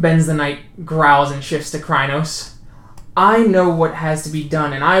 Ben's the Knight growls and shifts to Krynos. "I know what has to be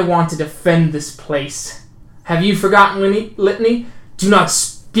done, and I want to defend this place. Have you forgotten Litany? Do not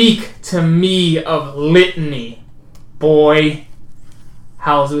speak to me of Litany, boy."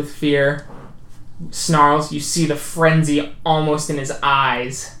 Howls with fear. Snarls. You see the frenzy almost in his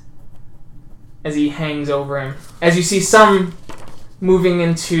eyes as he hangs over him. As you see some moving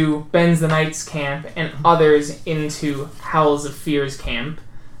into Ben's the Knight's camp and others into Howls of Fear's camp,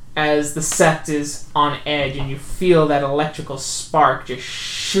 as the sept is on edge and you feel that electrical spark just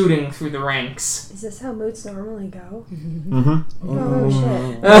shooting through the ranks. Is this how moots normally go? Mm-hmm. Oh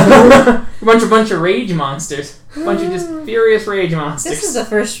shit. a bunch of rage monsters. A bunch of just furious rage monsters. This is the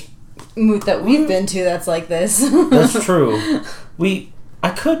first moot that we've been to that's like this. That's true.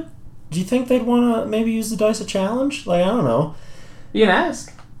 Do you think they'd want to maybe use the Dice of Challenge? Like, I don't know. You can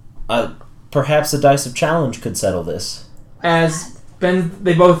ask. Perhaps the Dice of Challenge could settle this. As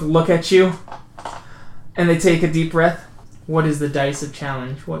they both look at you and they take a deep breath. What is the Dice of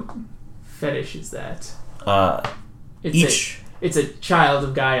Challenge? What fetish is that? It's It's a child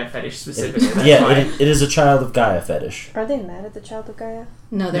of Gaia fetish specifically. That's Yeah, why. it is a child of Gaia fetish. Are they mad at the child of Gaia?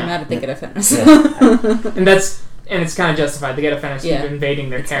 No, they're No. mad at the Get Offenders. And it's kind of justified. They get offended Yeah. keep invading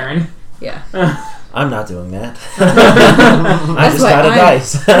their Karen. Yeah. I'm not doing that. I That's just why got a I'm-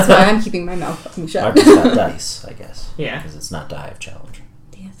 dice. That's why I'm keeping my mouth fucking I shut. just got dice, I guess. Yeah. Because it's not die of challenge.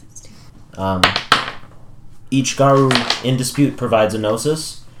 Yes, it's too. Each Garu in dispute provides a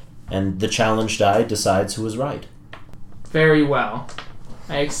gnosis, and the challenge die decides who is right. Very well.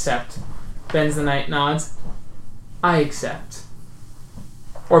 I accept. Ben's the Knight nods. I accept.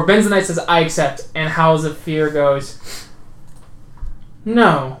 Or Ben's the Knight says, I accept, and Howls of Fear goes,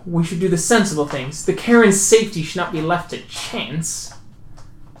 no, we should do the sensible things. The Karen's safety should not be left to chance.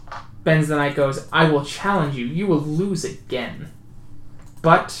 Ben's the Knight goes, I will challenge you. You will lose again.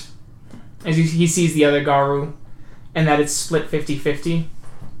 But, as he sees the other Garu, and that it's split 50-50,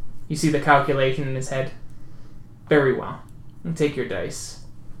 you see the calculation in his head. Very well. And take your dice.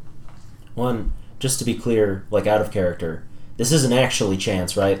 One, just to be clear, like out of character, this isn't actually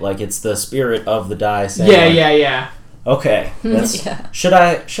chance, right? Like it's the spirit of the die saying. Yeah. Okay. That's, Yeah. Should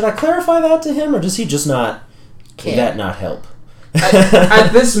I clarify that to him, or does he just not? Care. That not help?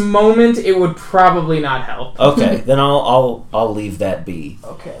 At this moment, it would probably not help. Okay, then I'll leave that be.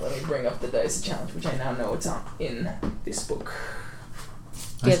 Okay, let me bring up the dice challenge, which I now know it's on in this book.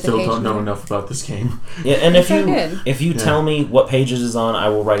 I Get the still page don't know number. enough about this game. Yeah, and It's so good. if you tell me what pages is on, I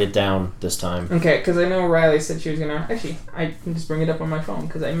will write it down this time. Okay, because I know Riley said she was gonna. Actually, I can just bring it up on my phone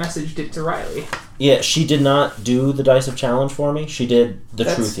because I messaged it to Riley. Yeah, she did not do the dice of challenge for me. She did the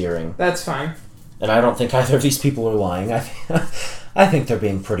That's- truth hearing, That's fine. and I don't think either of these people are lying. I think they're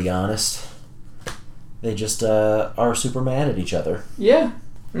being pretty honest. They just are super mad at each other. Yeah,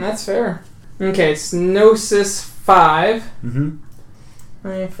 and that's fair. Okay, it's Gnosis 5. Mm-hmm.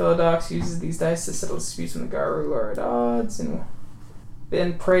 Philodox uses these dice to settle disputes when the Garu are at odds, and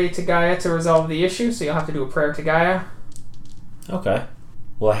then pray to Gaia to resolve the issue, so you'll have to do a prayer to Gaia. Okay.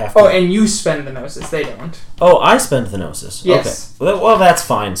 Well, I have to. Oh, and you spend the Gnosis, they don't. Oh, I spend the gnosis. Yes. Okay. Well, that's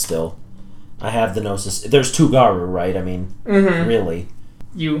fine still. I have the gnosis. There's 2 Garu, right? I mean, Mm-hmm. really.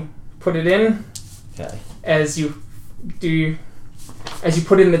 You put it in Okay. as you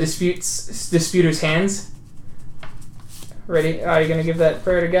put it in the disputer's hands. Ready? Are you gonna give that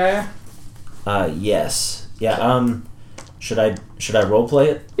prayer to Gaia? Yes. Yeah. Should I roleplay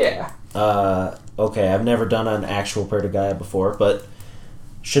it? Yeah. Okay. I've never done an actual prayer to Gaia before, but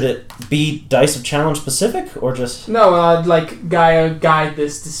should it be dice of challenge specific or just? No, like Gaia guide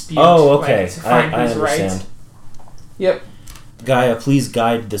this dispute. Oh, okay. Like, to find I who's understand. right. Yep. Gaia, please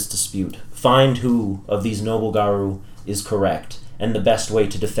guide this dispute. Find who of these noble Garu is correct, and the best way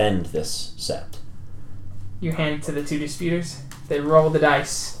to defend this sept. You hand it to the 2 disputers. They roll the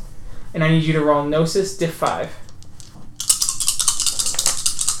dice, and I need you to roll Gnosis Diff 5.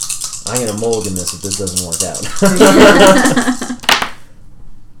 I'm gonna mulligan this if this doesn't work out.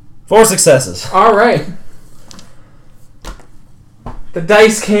 4 successes. All right. The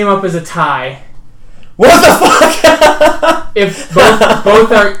dice came up as a tie. What the fuck? If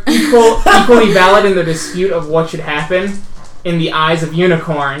both are equally valid in their dispute of what should happen, in the eyes of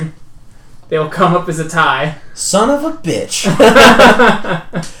Unicorn, they will come up as a tie. Son of a bitch.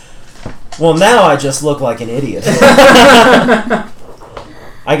 Well, now I just look like an idiot. I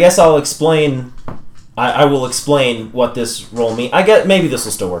guess I'll explain. I will explain what this roll means. I get maybe this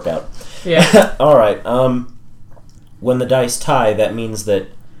will still work out. Yeah. All right. When the dice tie, that means that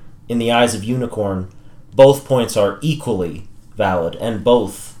in the eyes of Unicorn, both points are equally valid, and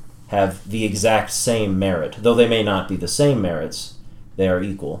both have the exact same merit. Though they may not be the same merits, they are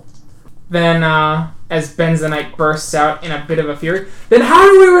equal. Then, as Ben's the Knight bursts out in a bit of a fury, then how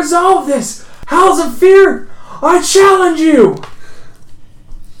do we resolve this? Howls of Fear! I challenge you!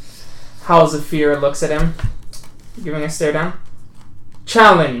 Howls of Fear looks at him, giving a stare down.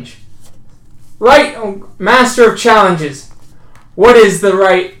 Challenge. Right, oh, Master of Challenges. What is the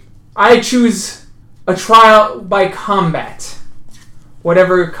right? I choose a trial by combat.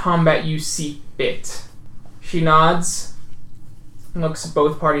 Whatever combat you see fit. She nods and looks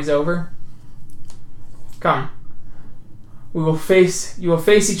both parties over. Come. You will face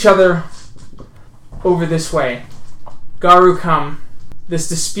each other over this way. Garu, come. This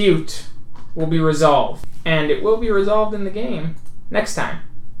dispute will be resolved. And it will be resolved in the game next time.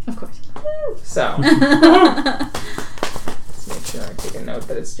 Of course. So, let's make sure I take a note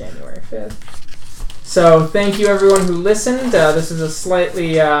that it's January 5th. So, thank you everyone who listened. This is a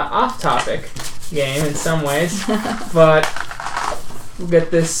slightly off-topic game in some ways, but we'll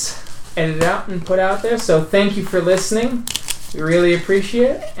get this edited out and put out there. So, thank you for listening. We really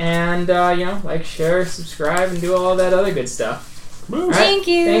appreciate it. And, like, share, subscribe, and do all that other good stuff. Woo. Thank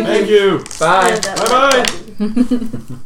you. Thank Thank you. Bye. Bye bye.